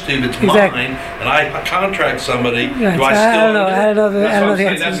Right. test tube. It's Exactly. mine, and I contract somebody. Right, Do so I I still don't know. own I it? don't know the That's what I'm answer.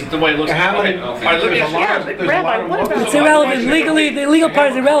 saying. That's the way it looks. How many- Okay. All right, let me ask you. Yeah, but Rabbi, what about It's irrelevant legally. The legal part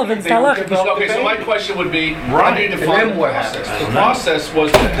is irrelevant. It's halachic. Okay, so my question would be, how do you Right, and define then the what process? happens? The process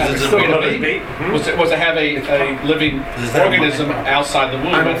was to have Is it a still gonna baby, was to have a living Is that organism outside the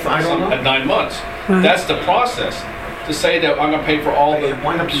womb I don't know. at 9 months. Right. That's the process. To say that I'm gonna pay for all the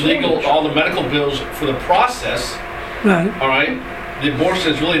Wind up suing each all the medical bills for the process, Right. all right? The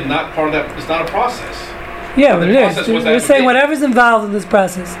abortion is really not part of that, it's not a process. Yeah, but it process is. was that We're saying would be- whatever's involved in this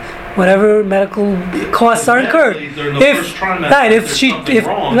process, whatever medical costs are incurred. During the If first trimester, right,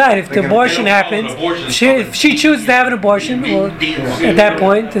 if the abortion they don't call it happens, abortion, it's if she chooses to have an abortion, well, at that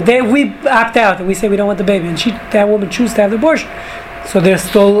point, we opt out and we say we don't want the baby, and that woman chooses to have the abortion. So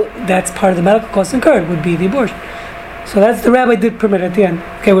that's part of the medical costs incurred would be the abortion. So that's the rabbi did permit at the end.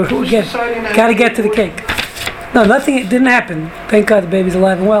 Okay, we deciding that? got to get to the cake. No, nothing. It didn't happen. Thank God the baby's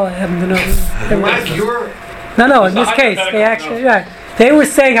alive and well. I happen to know. Mike, you're No, in It's a this case, they hypothetical, actually, no. right. They were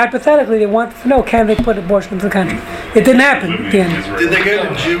saying hypothetically they wanted to know, can they put abortion into the country? It didn't happen at the end. Did they go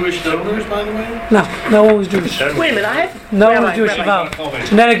to Jewish donors, by the way? No, no one was Jewish. Wait a minute, I have. No one was Rabbi, Jewish Rabbi, involved.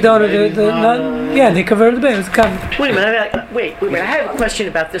 Genetic donor, they converted the baby. It was a covenant. Wait a minute, wait. I have a question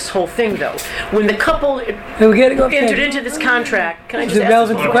about this whole thing, though. When the couple They were getting off entered into this contract, can I Is just it ask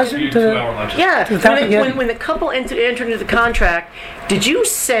relevant this to the question? To the, Yeah, the topic, yeah. when the couple entered into the contract, did you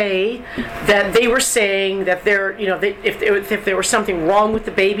say that they were saying that if there was something wrong with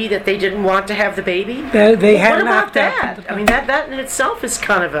the baby, that they didn't want to have the baby? they had What an about opt-out. that? I mean, that in itself is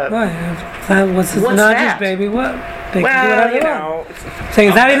kind of a. What's What's not that? just baby? What? They can do Well, whatever you they want. know, Saying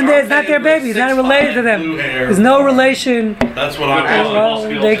it's not even their, it's not their baby. It's not related to them. There's no relation. That's what I Well,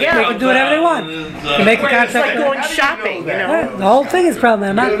 they can do whatever they want. They make a it's like contract. going shopping, you know. Yeah, the whole thing is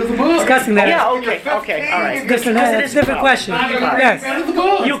problematic. I'm not discussing that. Yeah. Okay. All right. It's different. It's a different question. Yes.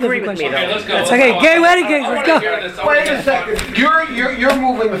 You agree with me, Okay, though. let's go. Okay, gay wedding kings. Let's go. Wait a second. You're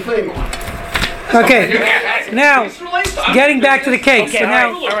moving the thing on. Okay. Now, getting back to the cake. Okay. So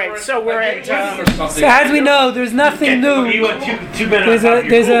now, All right. So we're at. so as we know, there's nothing new.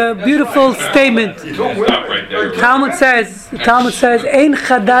 There's a beautiful statement. Stop right there. Talmud says, "Ein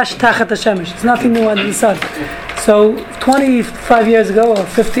chadash tachat hashemesh." There's nothing new under the sun. So 25 years ago, or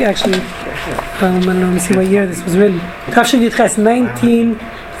 50 actually, I don't know, let me see what year this was written. Tafshin Yitches,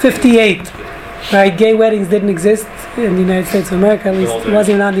 1958. Right, gay weddings didn't exist in the United States of America. At least it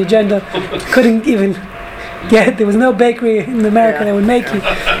wasn't even on the agenda. Couldn't even get. There was no bakery in America that would make you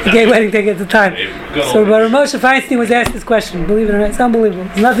a gay wedding cake at the time. So, but Moshe Feinstein was asked this question. Believe it or not, it's unbelievable.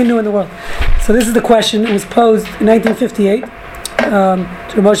 There's nothing new in the world. So this is the question. It was posed in 1958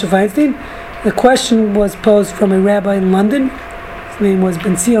 to Moshe Feinstein. The question was posed from a rabbi in London. His name was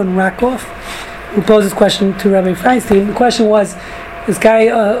Ben Zion Rakoff, who posed this question to Rabbi Feinstein. The question was, this guy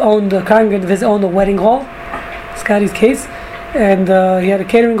owned a congregant of his own, a wedding hall, Scotty's case, and he had a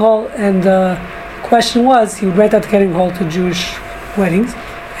catering hall, and the question was, he would rent out the catering hall to Jewish weddings,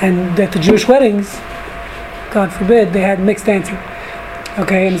 and at the Jewish weddings, God forbid, they had mixed dancing.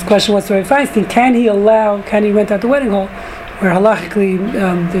 Okay, and his question was to Rabbi Feinstein, can he rent out the wedding hall, where halachically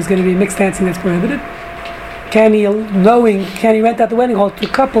there's going to be mixed dancing that's prohibited? Can he rent out the wedding hall to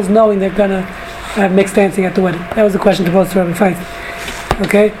couples knowing they're going to have mixed dancing at the wedding? That was the question to pose to Rabbi Feinstein.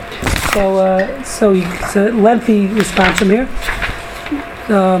 Okay, so it's a lengthy response from here,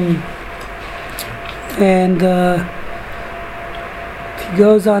 and he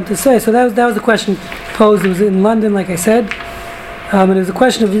goes on to say. So that was the question posed. It was in London, like I said, and it was a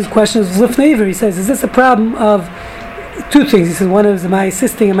question of Lifnei Iver. He says, "Is this a problem of two things?" He says, "One is, am I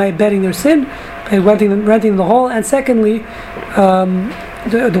abetting their sin by renting the hall, and secondly,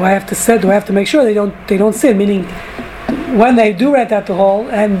 do I have to make sure they don't sin? Meaning, when they do rent out the hall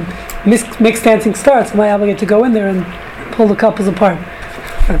and mixed dancing starts, am I obligated to go in there and pull the couples apart?"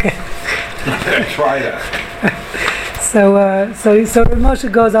 Okay. Try that. So Moshe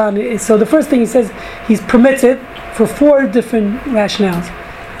goes on. So the first thing he says, he permits it for four different rationales.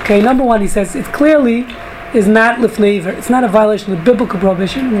 Okay, number one, he says it clearly is not lifnei iver. It's not a violation of the biblical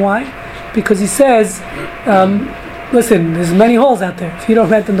prohibition. Why? Because he says, listen, there's many halls out there. If you don't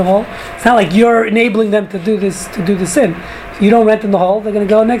rent in the hall, it's not like you're enabling them to do the sin. If you don't rent in the hall, they're going to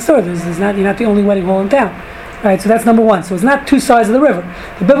go next door. You're not the only wedding hall in town. Right, so that's number one. So it's not two sides of the river.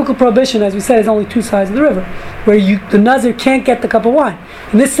 The biblical prohibition, as we said, is only two sides of the river, where the Nazir can't get the cup of wine.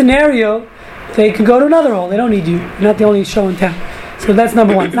 In this scenario, they can go to another hall. They don't need you. You're not the only show in town. So that's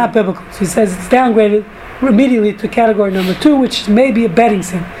number one. It's not biblical. So he says it's downgraded immediately to category number two, which may be a betting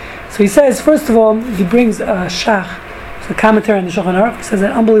sin. So he says, first of all, he brings a Shach, it's a commentary on the Shulchan Aruch. He says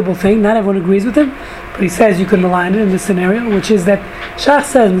an unbelievable thing. Not everyone agrees with him, but he says you can rely on it in this scenario, which is that Shach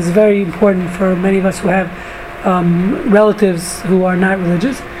says, and this is very important for many of us who have relatives who are not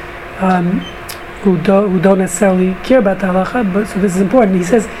religious, who don't necessarily care about the halacha, but so this is important. He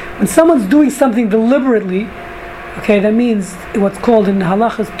says when someone's doing something deliberately, okay, that means what's called in the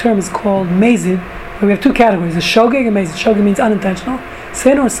halacha's term is called mazid. We have two categories: a shogeg and mazid. Shogeg means unintentional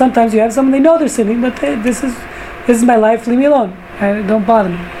sin, or sometimes you have someone they know they're sinning, but this is my life. Leave me alone. Don't bother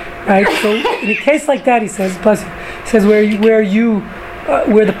me. Right. So in a case like that, he says,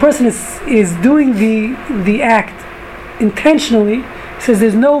 where the person is doing the act intentionally, he says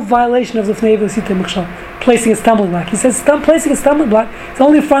there's no violation of the placing a stumbling block. He says placing a stumbling block is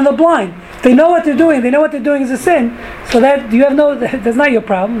only in front of the blind. If they know what they're doing. They know what they're doing is a sin. So that's not your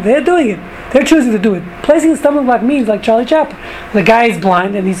problem. They're doing it. They're choosing to do it. Placing a stumbling block means like Charlie Chaplin. The guy is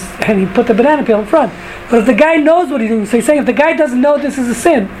blind and he put the banana peel in front. But if the guy knows what he's doing, so he's saying if the guy doesn't know this is a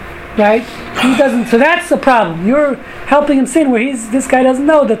sin, right? He doesn't. So that's the problem. You're helping him sin where this guy doesn't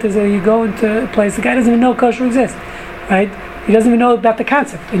know that you go into a place. The guy doesn't even know kosher exists, right? he doesn't even know about the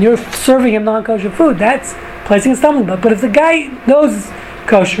concept, and you're serving him non-kosher food. That's placing a stumbling block. But if the guy knows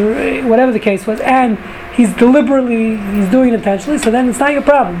kosher, whatever the case was, and he's doing it intentionally, so then it's not your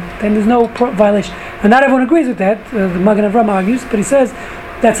problem. Then there's no violation. And not everyone agrees with that. The Magen Avraham argues, but he says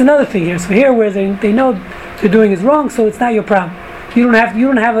that's another thing here. So here, where they know they're doing is wrong, so it's not your problem. You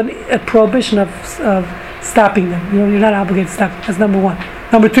don't have a prohibition of stopping them. You're not obligated to stop them. That's number one.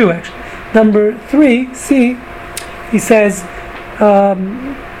 Number two, actually. Number three, C. He says.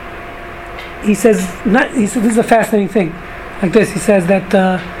 This is a fascinating thing. Like this, he says that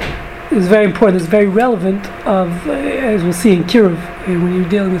it's very important. It's very relevant. As we'll see in Kiruv, when you're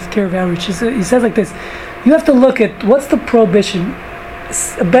dealing with Kiruv outreach, he says like this: you have to look at what's the prohibition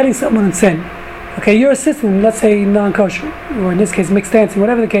abetting someone in sin. Okay, you're assisting, let's say non-kosher, or in this case mixed dancing,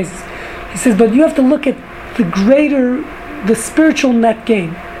 whatever the case is. He says, but you have to look at the spiritual net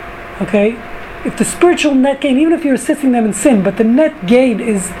gain. Okay, if the spiritual net gain, even if you're assisting them in sin, but the net gain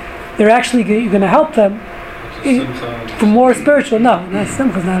is you're going to help them for more spiritual. No, not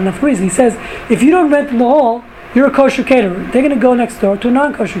simcha. It's not enough reason. He says, if you don't rent in the hall, you're a kosher caterer. They're going to go next door to a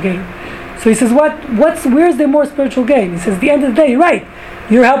non-kosher caterer. So he says, where's their more spiritual gain? He says, at the end of the day, you're right.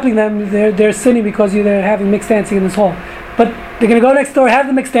 You're helping them. They're sinning because they're having mixed dancing in this hall. But they're going to go next door, have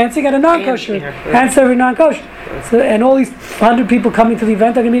the mixed dancing at a non-kosher, and serving non-kosher. So, and all these 100 people coming to the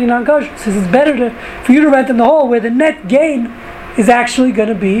event are going to be non-kosher. So it's better for you to rent in the hall where the net gain is actually going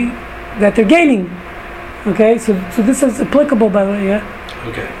to be that they're gaining. Okay, so this is applicable, by the way, yeah?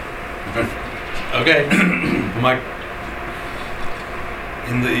 Okay. Mike,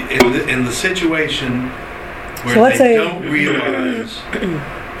 in the situation where they don't realize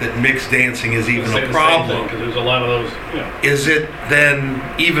that mixed dancing is even a problem, because there's a lot of those. Is it then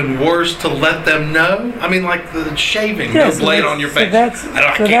even worse to let them know? I mean, like the shaving, no blade on your face.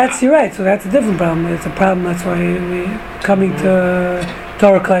 You're right. So that's a different problem. It's a problem. That's why coming to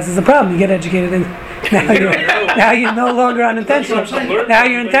Torah class is a problem. You get educated and now you're no longer unintentional. Now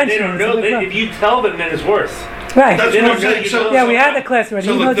you're intentional. If you tell them, then it's worse. Right. That's what I'm saying. So, we had the class already.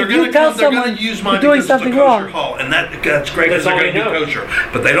 So if you tell someone you're doing something wrong, hall, and that's great because they're going to do kosher.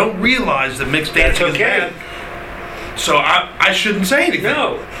 But they don't realize that mixed dancing is bad. So I shouldn't say anything.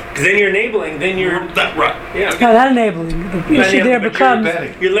 No, because then you're enabling. Then you're right. Yeah. No, not enabling. The issue there becomes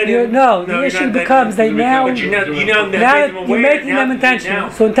the issue becomes that now you're making them intentional.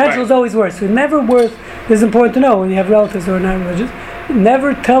 So intentional is always worse. So never worth. It's important to know when you have relatives who are not religious.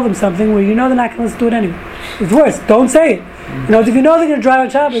 Never tell them something where you know they're not going to do it anyway. It's worse. Don't say it. If you know they're going to drive on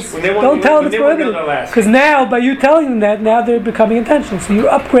Shabbos, don't tell them it's prohibited. Because now, by you telling them that, now they're becoming intentional. So you're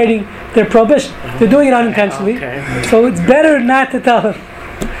upgrading their prohibition. They're doing it unintentionally. Okay. So it's better not to tell them.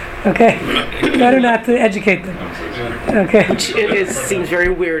 Okay? Better not to educate them. Okay? Which it seems very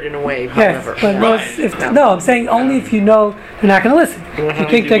weird in a way, however. Yes, but I'm saying only if you know they're not going to listen. If you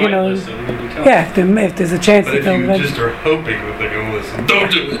think they're going to... if there's a chance that they'll... But if you just are hoping that they're going to listen,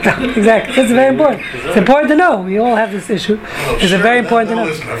 don't do it. Exactly. That's very important. It's important to know. We all have this issue. It's very important to know.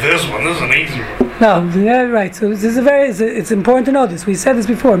 Listen to this one. This is an easy one. No, yeah, right. So this is it's important to know this. We said this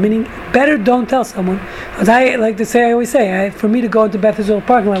before, meaning better don't tell someone. As I like to say, I always say, for me to go into Beth Israel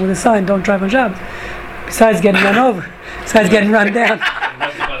parking lot with a sign, don't drive on Shabbos, besides getting run over, besides getting run down.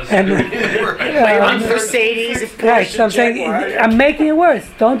 And Mercedes, right, so I'm saying, I'm making it worse.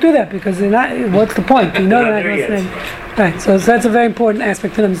 Don't do that because they're not, what's the point? You know they're not going to listen. Right, so that's a very important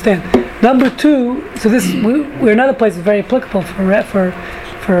aspect to understand. Number two, so we're another place that's very applicable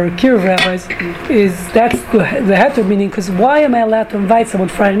for Kiruv rabbis, is that's the heter, meaning because why am I allowed to invite someone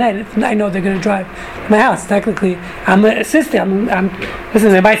Friday night if I know they're going to drive to my house? Technically, I'm an assistant.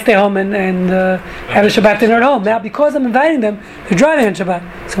 Listen, they might stay home and have a Shabbat dinner at home. Now, because I'm inviting them, they're driving on Shabbat.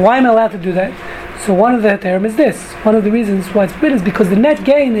 So why am I allowed to do that? So one of the heterim is this. One of the reasons why it's forbidden is because the net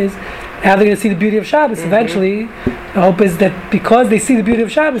gain is now they're going to see the beauty of Shabbos. Eventually, the hope is that because they see the beauty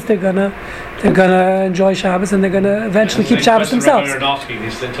of Shabbos, they're gonna enjoy Shabbos and they're gonna eventually keep Shabbos themselves. He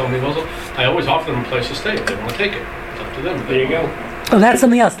told me, I always offer them a place to stay if they want to take it. It's up to them. There you go. Well, that's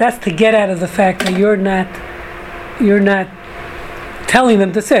something else. That's to get out of the fact that you're not telling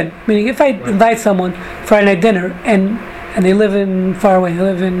them to sin. Meaning, if I invite someone Friday night dinner and they live in far away, they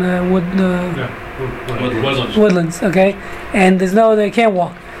live in Woodlands, okay, and they can't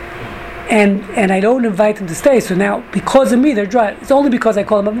walk. And I don't invite them to stay. So now, because of me, they're driving. It's only because I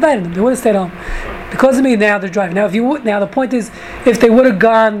call them, I'm inviting them. They would have stayed home. Because of me, now they're driving. Now, the point is, if they would have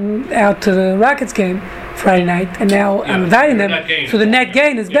gone out to the Rockets game Friday night, and now I'm inviting them, so the net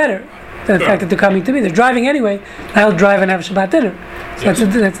gain is better. the fact that they're coming to me. They're driving anyway. I'll drive and have Shabbat dinner. So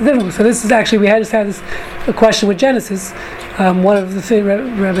that's a different. So this is actually, we just had a question with Genesis. One of the things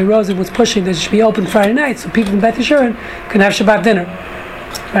Rabbi Rosen was pushing that it should be open Friday night so people in Beth Yeshurun can have Shabbat dinner.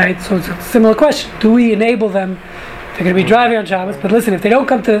 Right? So it's a similar question. Do we enable them? They're going to be driving on Shabbos, but listen, if they don't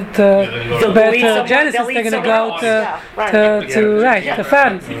come to Genesis, they're going to go to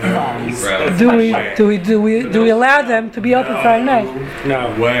Fadis. Do we allow them to be open Friday night?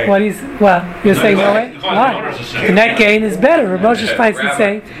 No. You're saying no way? Why? The net gain is better. Moshe Feinstein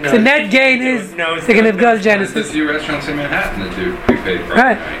saying the net gain is they're going to go to Genesis. There's a few restaurants in Manhattan that do prepaid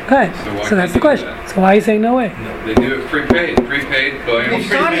Friday night. Right. So that's the question. So why are you saying no way? They do it prepaid, billions.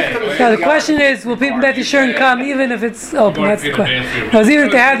 So the question is, will people bet Yeshurun come even if it's open? That's the question. Because even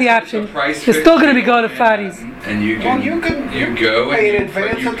if they have the option, they're still going to be going to Fadis. And you can go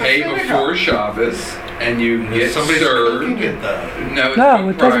and you pay before Shabbos and you get served. No,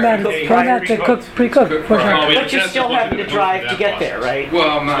 it doesn't matter. It's probably not they cook pre-cooked before Shabbos. But you're still having to drive to get there, right?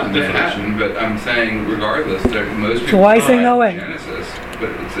 Well, I'm not in Manhattan, but I'm saying regardless, most people. So why are you saying no way? Genesis, but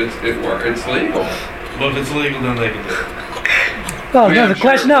it's legal. Well, if it's legal, then they can do it. Well,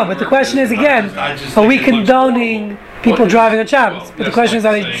 no, but the question is again, are we condoning people driving on Shabbos? But the question is,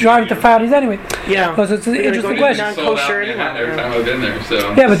 are they driving to Fadis anyway? Yeah. So it's an interesting question. Sold out in Manhattan every time I've been there,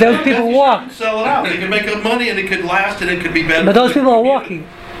 so. Yeah, but those people walk. Sell it out. They can make good money, and it could last, and it could be better. But those people are walking.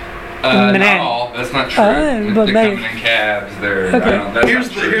 Not all. That's not true. But they're coming in cabs. They're. Okay.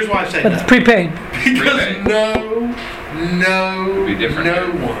 Here's why I say But that. it's prepaid. Because no Be different.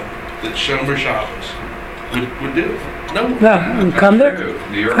 one that Shomer Shabbos would do it. No. No, come there.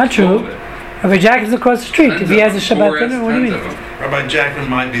 Not true. Rabbi Jack is across the street. If he has a Shabbat dinner, what do you mean? Rabbi Jackman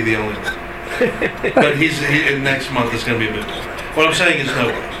might be the only one. But next month it's going to be a bit more. What I'm saying is no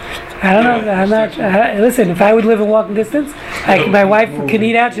way. I don't know. I'm not. Listen, if I would live in walking distance, my wife can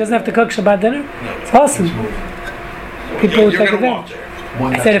eat out. She doesn't have to cook Shabbat dinner. It's awesome. People would take advantage.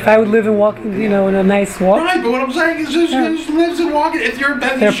 I said if I would live in walking, in a nice walk. Right, but what I'm saying is who lives in walking? If you're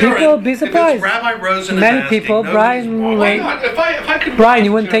Beth There are people, be if surprised. it's Rabbi Rosen Many people, Brian, Why not? If I could. Brian,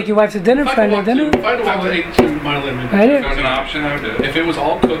 you wouldn't take your wife to dinner, Friday dinner? If I had to walk to 18 Mile Inn, I If it was did. an option, I would do it. if it was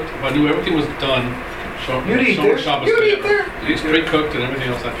all cooked, if I knew everything was done, You'd eat there. Shabbos You'd eat dinner, there. it's pre-cooked and everything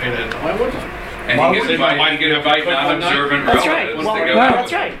else I paid it. Why wouldn't I? And you can invite non-observant That's right. relatives Well, to go out.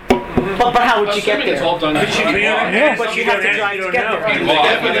 that's right. But how would you get Assuming it's there? all done. But you have to drive to get there.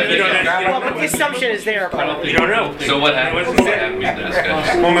 Well, but the assumption is there. You don't know. So what happens? What happens in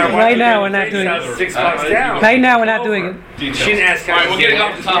discussion? Right now, we're not doing it. $6 down. Right now, we're not doing it. She didn't ask All right, we're getting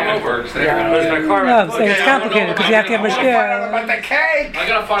off the topic. Works there. Where's my car? No, I'm saying it's complicated because you have to have About mashkia. the cake. I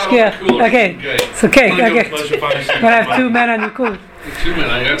gotta find out Yeah, what the cooler okay. is. So cake. Okay. Pleasure finding We're gonna have 2 men on your cooler. 2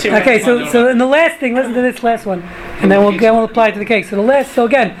 minutes. Okay, so in the last thing, listen to this last one, and then we'll apply it to the cake. So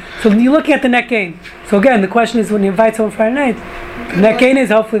you're looking at the net gain. So again, the question is when you invite someone Friday night, the net gain is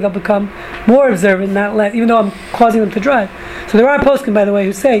hopefully they'll become more observant, not less, even though I'm causing them to drive. So there are poskim, by the way,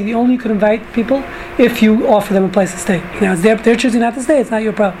 who say you only could invite people if you offer them a place to stay. Now, if they're choosing not to stay, it's not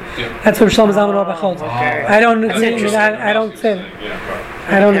your problem. Yeah. That's what Shlomo Zalman Auerbach holds. Okay. I don't That's agree. interesting. I don't say that. Yeah,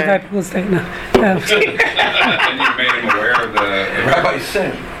 I don't Okay. invite people to stay. No. And you made him aware of the. Rabbi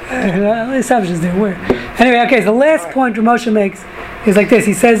Sin. The assumptions there were. Anyway, okay, so the last point Ramosha makes is like this.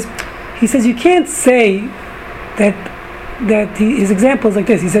 He says you can't say his example is like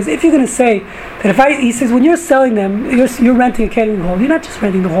this. He says if you're going to say that he says when you're selling them, you're renting a catering hall. You're not just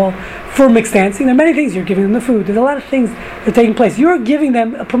renting the hall for mixed dancing. There are many things. You're giving them the food. There's a lot of things that are taking place. You're giving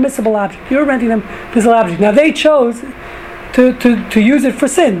them a permissible object. You're renting them a permissible object. Now they chose to use it for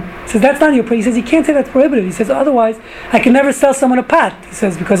sin. He says that's not your. He says you can't say that's prohibited. He says otherwise I can never sell someone a pot. He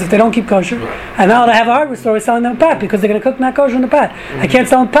says because if they don't keep kosher, and now I have a hardware store selling them a pot because they're going to cook not kosher in the pot. I can't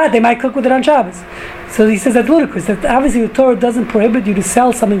sell them a pot. They might cook with it on Shabbos. So he says that's ludicrous. That obviously the Torah doesn't prohibit you to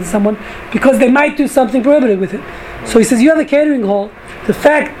sell something to someone because they might do something prohibited with it. So he says you have a catering hall. The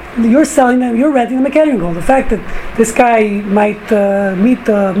fact you're selling them, you're renting them a catering hall. The fact that this guy might meet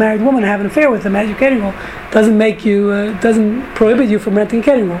a married woman and have an affair with them at your catering hall doesn't make you doesn't prohibit you from renting a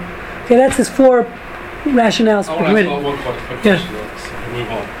catering hall. Okay, that's his 4 rationales I for want to permitting. ask one quick Yeah. question. Let's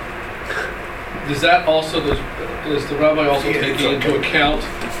move on. Does that also, is the rabbi also taking into account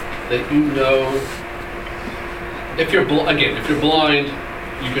that if you're blind,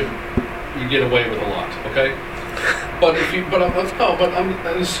 you get away with a lot, okay? But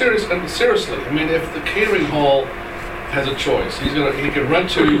seriously, I mean, if the catering hall has a choice, he can rent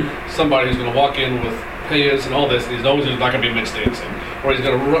to somebody who's going to walk in with he is and all this, and he knows there's not going to be mixed dancing, or he's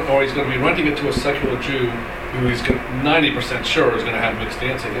going to be renting it to a secular Jew who he's 90% sure is going to have mixed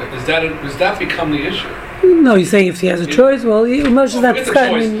dancing. Does that become the issue? No, you're saying if he has a choice, well, Moshe's not It's a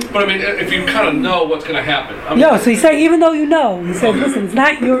discussing. choice, but I mean, if you kind of know what's going to happen. I mean, No, so he's saying even though you know, he said, listen, it's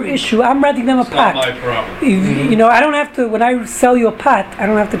not your issue. I'm renting them a it's not pot. my problem. You know, I don't have to. When I sell you a pot, I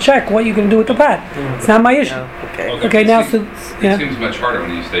don't have to check what you're going to do with the pot. It's not my issue. Okay, now so It yeah. seems much harder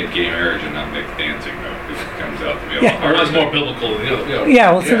when you say gay marriage and not mixed dancing, though, because it comes out to be a Yeah. lot Or harder. that's more biblical.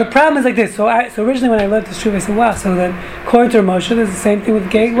 Yeah, well, so the problem is like this. So originally when I learned this truth, I said, wow. So then, according to Moshe, there's the same thing with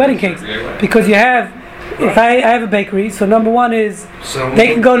gay wedding cakes, because you have. If I have a bakery, so number one is they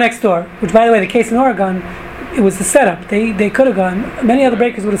can go next door. Which, by the way, the case in Oregon, it was the setup. They could have gone. Many other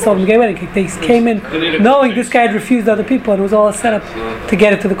bakeries would have sold them gay wedding cake. They came in knowing this guy had refused other people, and it was all a setup to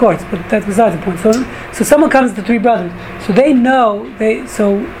get it to the courts. But that's besides the point. So someone comes to three brothers. So they know they.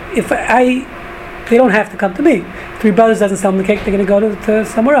 So if they don't have to come to me. Three brothers doesn't sell them the cake. They're going to go to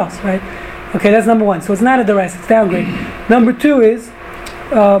somewhere else, right? Okay, that's number one. So it's not a duress. It's downgrade. Number two is.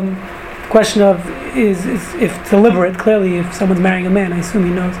 Question of is if deliberate. Clearly, if someone's marrying a man, I assume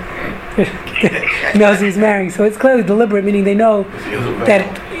he knows knows he's marrying. So it's clearly deliberate, meaning they know that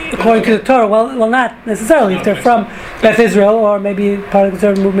according to the Torah. Well, not necessarily. If they're from Beth Israel or maybe part of the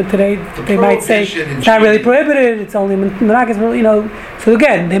conservative movement today, they might say it's not really prohibited. It's only monogamous. You know. So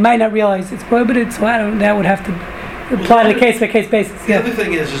again, they might not realize it's prohibited. So that would have to apply on a case by case basis. The other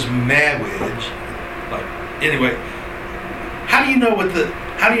thing is marriage. Like anyway, how do you know what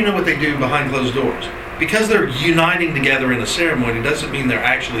they do behind closed doors? Because they're uniting together in a ceremony doesn't mean they're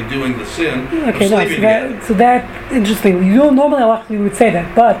actually doing the sin of sleeping together. So that interesting. Normally halacha we would say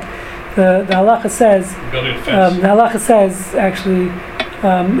that, but the halacha says Building a fence. the halacha says actually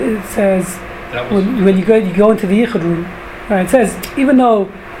it says when you go into the yichud room, right? It says even though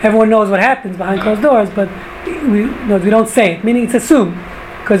everyone knows what happens behind closed doors, but we don't say it. Meaning it's assumed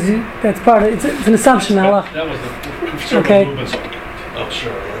because that's part of it's an assumption. Halacha. That was the conservative movement's argument. Oh,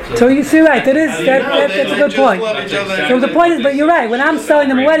 sure. So you see, right? That's a good point. So the point is, but you're right. When I'm selling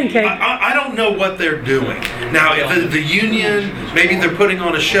them a wedding cake, I don't know what they're doing. Now, if the union, maybe they're putting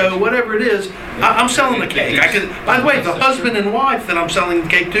on a show, whatever it is, I'm selling the cake. By the way, the husband and wife that I'm selling the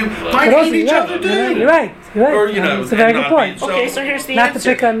cake to might hate each other too. You're right. Or it's a very good point. Okay, so here's the Not to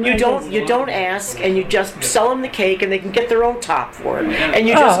answer. pick on You don't ask, and you just sell them the cake, and they can get their own top for it, and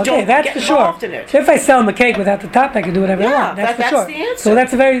you just don't that's get for sure. involved in it. So if I sell them a cake without the top, I can do whatever I want. That's for sure. the answer. So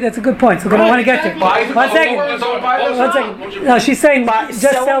that's a good point. So I want to get there. One second. No, she's saying just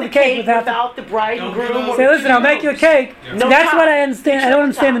sell the cake without the bride and groom. Say, listen, I'll make you a cake. No That's top. what I understand. I don't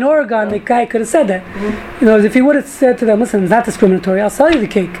understand in Oregon. The guy could have said that. You know, if he would have said to them, listen, it's not discriminatory. I'll sell you the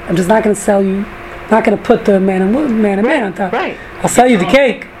cake. I'm just not going to sell you. Not going to put the man and man on top. Right. I'll sell you the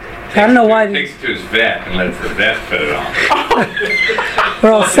cake. I don't know why. Takes it to his vet and lets the vet fit it on.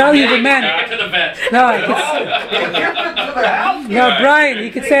 Or I'll sell you the man. Back to the vet. No, Brian,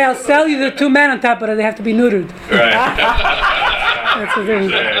 you could say I'll sell you the two men on top, but they have to be neutered. Right. That's the thing.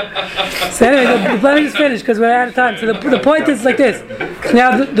 So anyway, let me just finish because we're out of time. So the point is like this.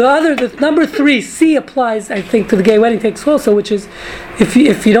 Now the number 3 C applies, I think, to the gay wedding cakes also, which is if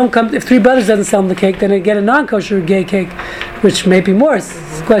three brothers doesn't sell them the cake, then they get a non-kosher gay cake, which may be more. So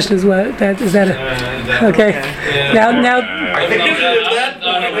the question is is that okay?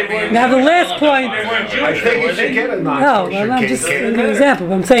 Now the last point. I think you should get a No, I'm just giving an example.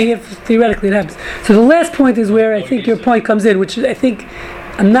 But I'm saying if theoretically it happens. So the last point is where I think your point comes in, which I think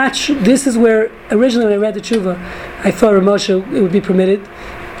I'm not sure. This is where originally when I read the tshuva, I thought Ramosha it would be permitted.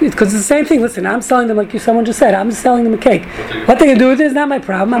 Because it's the same thing. Listen, I'm selling them like someone just said. I'm just selling them a cake. What they can do with it is not my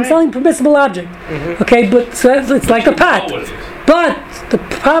problem. I'm selling a permissible object. Okay, but so it's like the pot. But the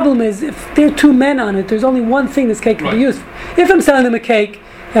problem is if there are two men on it, there's only one thing this cake can be used for. If I'm selling them a cake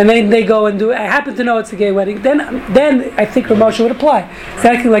and they go and do it, I happen to know it's a gay wedding, then I think Ramosha would apply.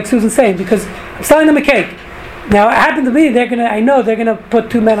 Exactly like Susan's saying, because I'm selling them a cake. Now, it happened to me, I know they're going to put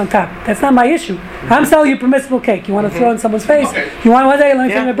two men on top. That's not my issue. I'm selling you permissible cake. You want to throw it in someone's face? You want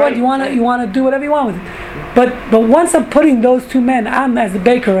to you want to do whatever you want with it. But once I'm putting those two men, I'm as a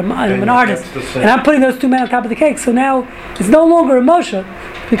baker, I'm an artist, and I'm putting those two men on top of the cake. So now it's no longer Ramosha,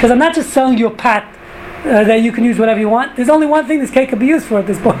 because I'm not just selling you a pot that you can use whatever you want. There's only one thing this cake can be used for at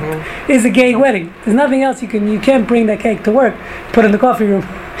this point, is a gay wedding. There's nothing else you can't bring that cake to work, put in the coffee room.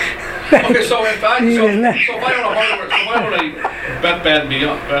 Okay, so if I own a Beth Bad,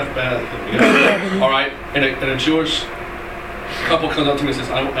 all right, and a Jewish couple comes up to me and says,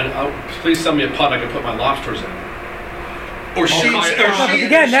 please sell me a pot I can put my lobsters in. Or sheets.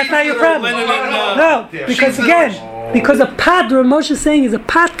 Again, that's not your problem. No, because again, because a pot, what Moshe is saying is a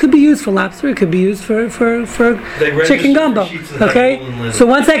pot could be used for lobster, it could be used for They register chicken for gumbo. sheets and Okay? woolen linen. So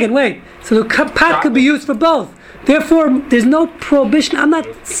 1 second, wait. So the pot could be used for both. Therefore, there's no prohibition. I'm not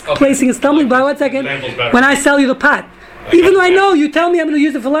placing a stumbling block. 1 second. Example's better. When I sell you the pot, even though I know you tell me I'm going to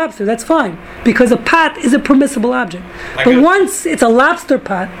use it for lobster, that's fine. Because a pot is a permissible object. But once it's a lobster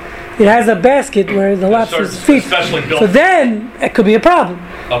pot, it has a basket where the lobster's feet. Especially built. So then it could be a problem.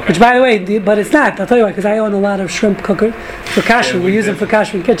 Okay. Which, by the way, but it's not. I'll tell you why. Because I own a lot of shrimp cookers for kasher. We use them for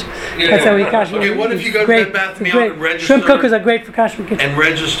kasher in kitchen. That's how we kasher. Okay, what if you go to Great. Bed Bath & It's Beyond great. and register- Shrimp cookers are great for kasher in kitchen. And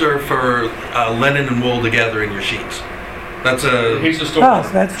register for linen and wool together in your sheets. That's a. He's the store Oh, owner. so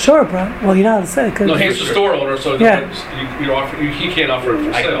that's sure, bro. Well, you know how to say it. 'Cause- No, he's the store owner, so Yeah. he can't offer it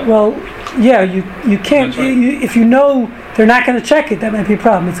for sale. Well, yeah, you can't. That's right. If you know they're not going to check it, that might be a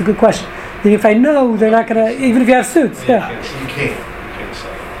problem. It's a good question. And if I know they're not going to, even if you have suits, yeah, You can't. You can't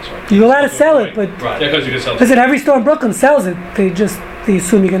sell it. That's right. you're allowed to sell it. But Yeah, because you can sell it. listen, every store in Brooklyn sells it. They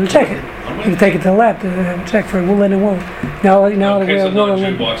assume you're going to check it. You take it to the lab to check for linen and wool. Now In to case wear a wool and non-Jew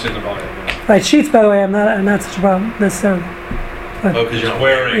linen. walks in to buy it. Right, sheets. By the way, I'm not such a problem necessarily. Oh, because you're not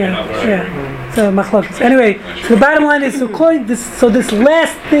Wearing, you're not Yeah, wearing. yeah. So machlokas. Anyway, so the bottom line is, so this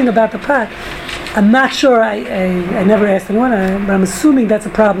last thing about the pot, I'm not sure. I never asked anyone, but I'm assuming that's a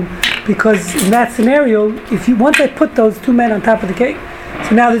problem because in that scenario, once I put those two men on top of the cake,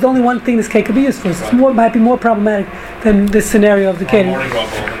 so now there's only one thing this cake could be used for. So it might be more problematic than this scenario of the catering. Morning rub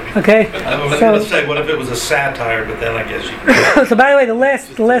all. Okay. I was So- going to say, what if it was a satire? But then I guess you. So by the way, the last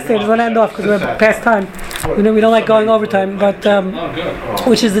thing I just want to end off because we're past time. We don't like going overtime, but. Oh, good.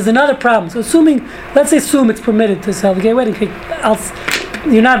 Which is there's another problem. So let's assume it's permitted to sell the gay wedding cake.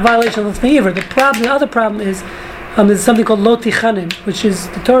 You're not in violation of the thing either. The other problem is there's something called lo tichanin, which is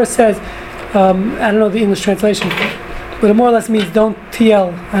the Torah says, I don't know the English translation, but it more or less means don't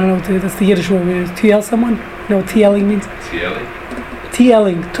TL. I don't know that's the Yiddish word. TL someone? You know what TLing means?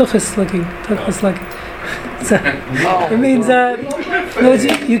 TLing, tuchus looking. So it means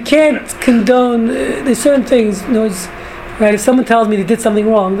you can't condone. There's certain things. Right? If someone tells me they did something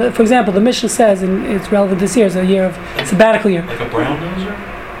wrong, for example, the Mishnah says, and it's relevant this year, it's a year of sabbatical year. Like a brown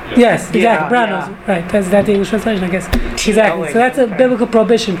noser? Yes, exactly. Yeah, Brown yeah. nose. Right. That's the English translation, I guess. Exactly. So that's a biblical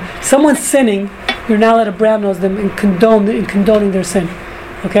prohibition. If someone's sinning, you're not allowed to brown nose them in condoning their sin.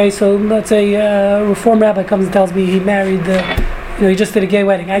 Okay. So let's say a Reform rabbi comes and tells me he married he just did a gay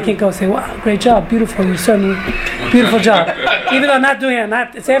wedding. I can't go and say, wow, great job, beautiful, you certainly, beautiful job. Even though I'm not doing it,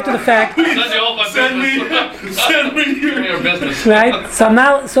 it's after the fact, Send me your business. right?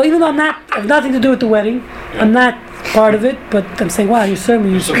 So even though I have nothing to do with the wedding, I'm not part of it, but I'm saying, wow, your speech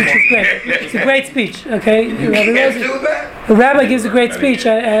is great. It's a great speech, okay? The rabbi gives a great speech,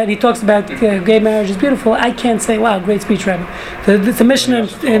 and he talks about gay marriage is beautiful. I can't say, wow, great speech, rabbi. There's a Mishnah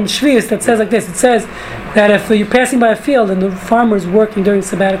in Shvius that says like this. It says that if you're passing by a field and the farmer is working during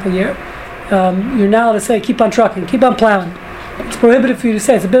sabbatical year, you're not allowed to say, keep on trucking, keep on plowing. It's prohibited for you to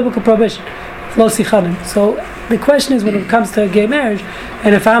say. It's a biblical prohibition. Lo sichanim. So the question is when it comes to gay marriage,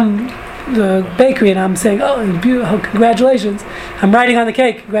 and if I'm the bakery and I'm saying, oh, congratulations, I'm writing on the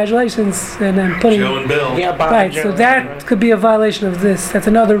cake, congratulations, and I'm putting... Joe and Bill. Yeah, Bob Right, and so Joe. that could be a violation of this. That's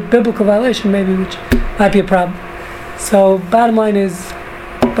another biblical violation maybe, which might be a problem. So bottom line is,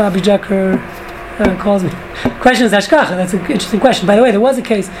 Bobby Jecker calls me. Question is hashkacha. That's an interesting question. By the way, there was a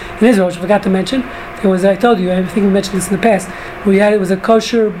case in Israel, which I forgot to mention. There was, I told you, I think we mentioned this in the past, where it was a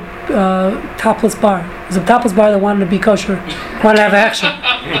kosher topless bar. It was a topless bar that wanted to be kosher, wanted to have action.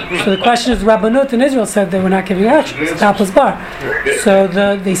 So the question is, Rabbanut in Israel said they were not giving action. It's a topless bar. So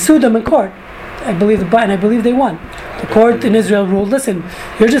they sued them in court. I believe and I believe they won. The court in Israel ruled, listen,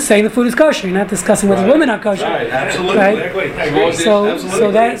 you're just saying the food is kosher. You're not discussing whether women are kosher. Absolutely. Right? So What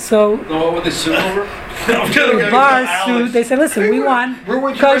would they sue over? the bar sued. They said, listen, we want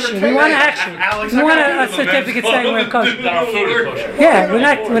Ruined your kosher. We want action. We want a certificate saying we're kosher. That our food is kosher.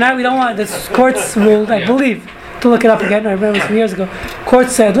 Yeah, we don't want this. Courts ruled, I believe, to look it up again. I remember some years ago. Court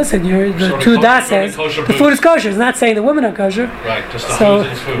said, listen, the Tudah says the food is kosher. It's not saying the women are kosher. Right, just the So- hose in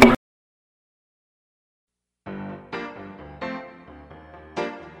his food.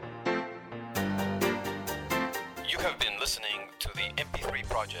 You have been listening to the MP3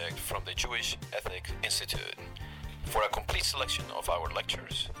 project from the Jewish Ethic Institute. For a complete selection of our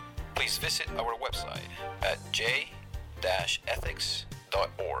lectures, please visit our website at j-ethics.org.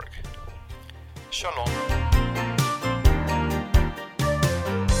 Shalom.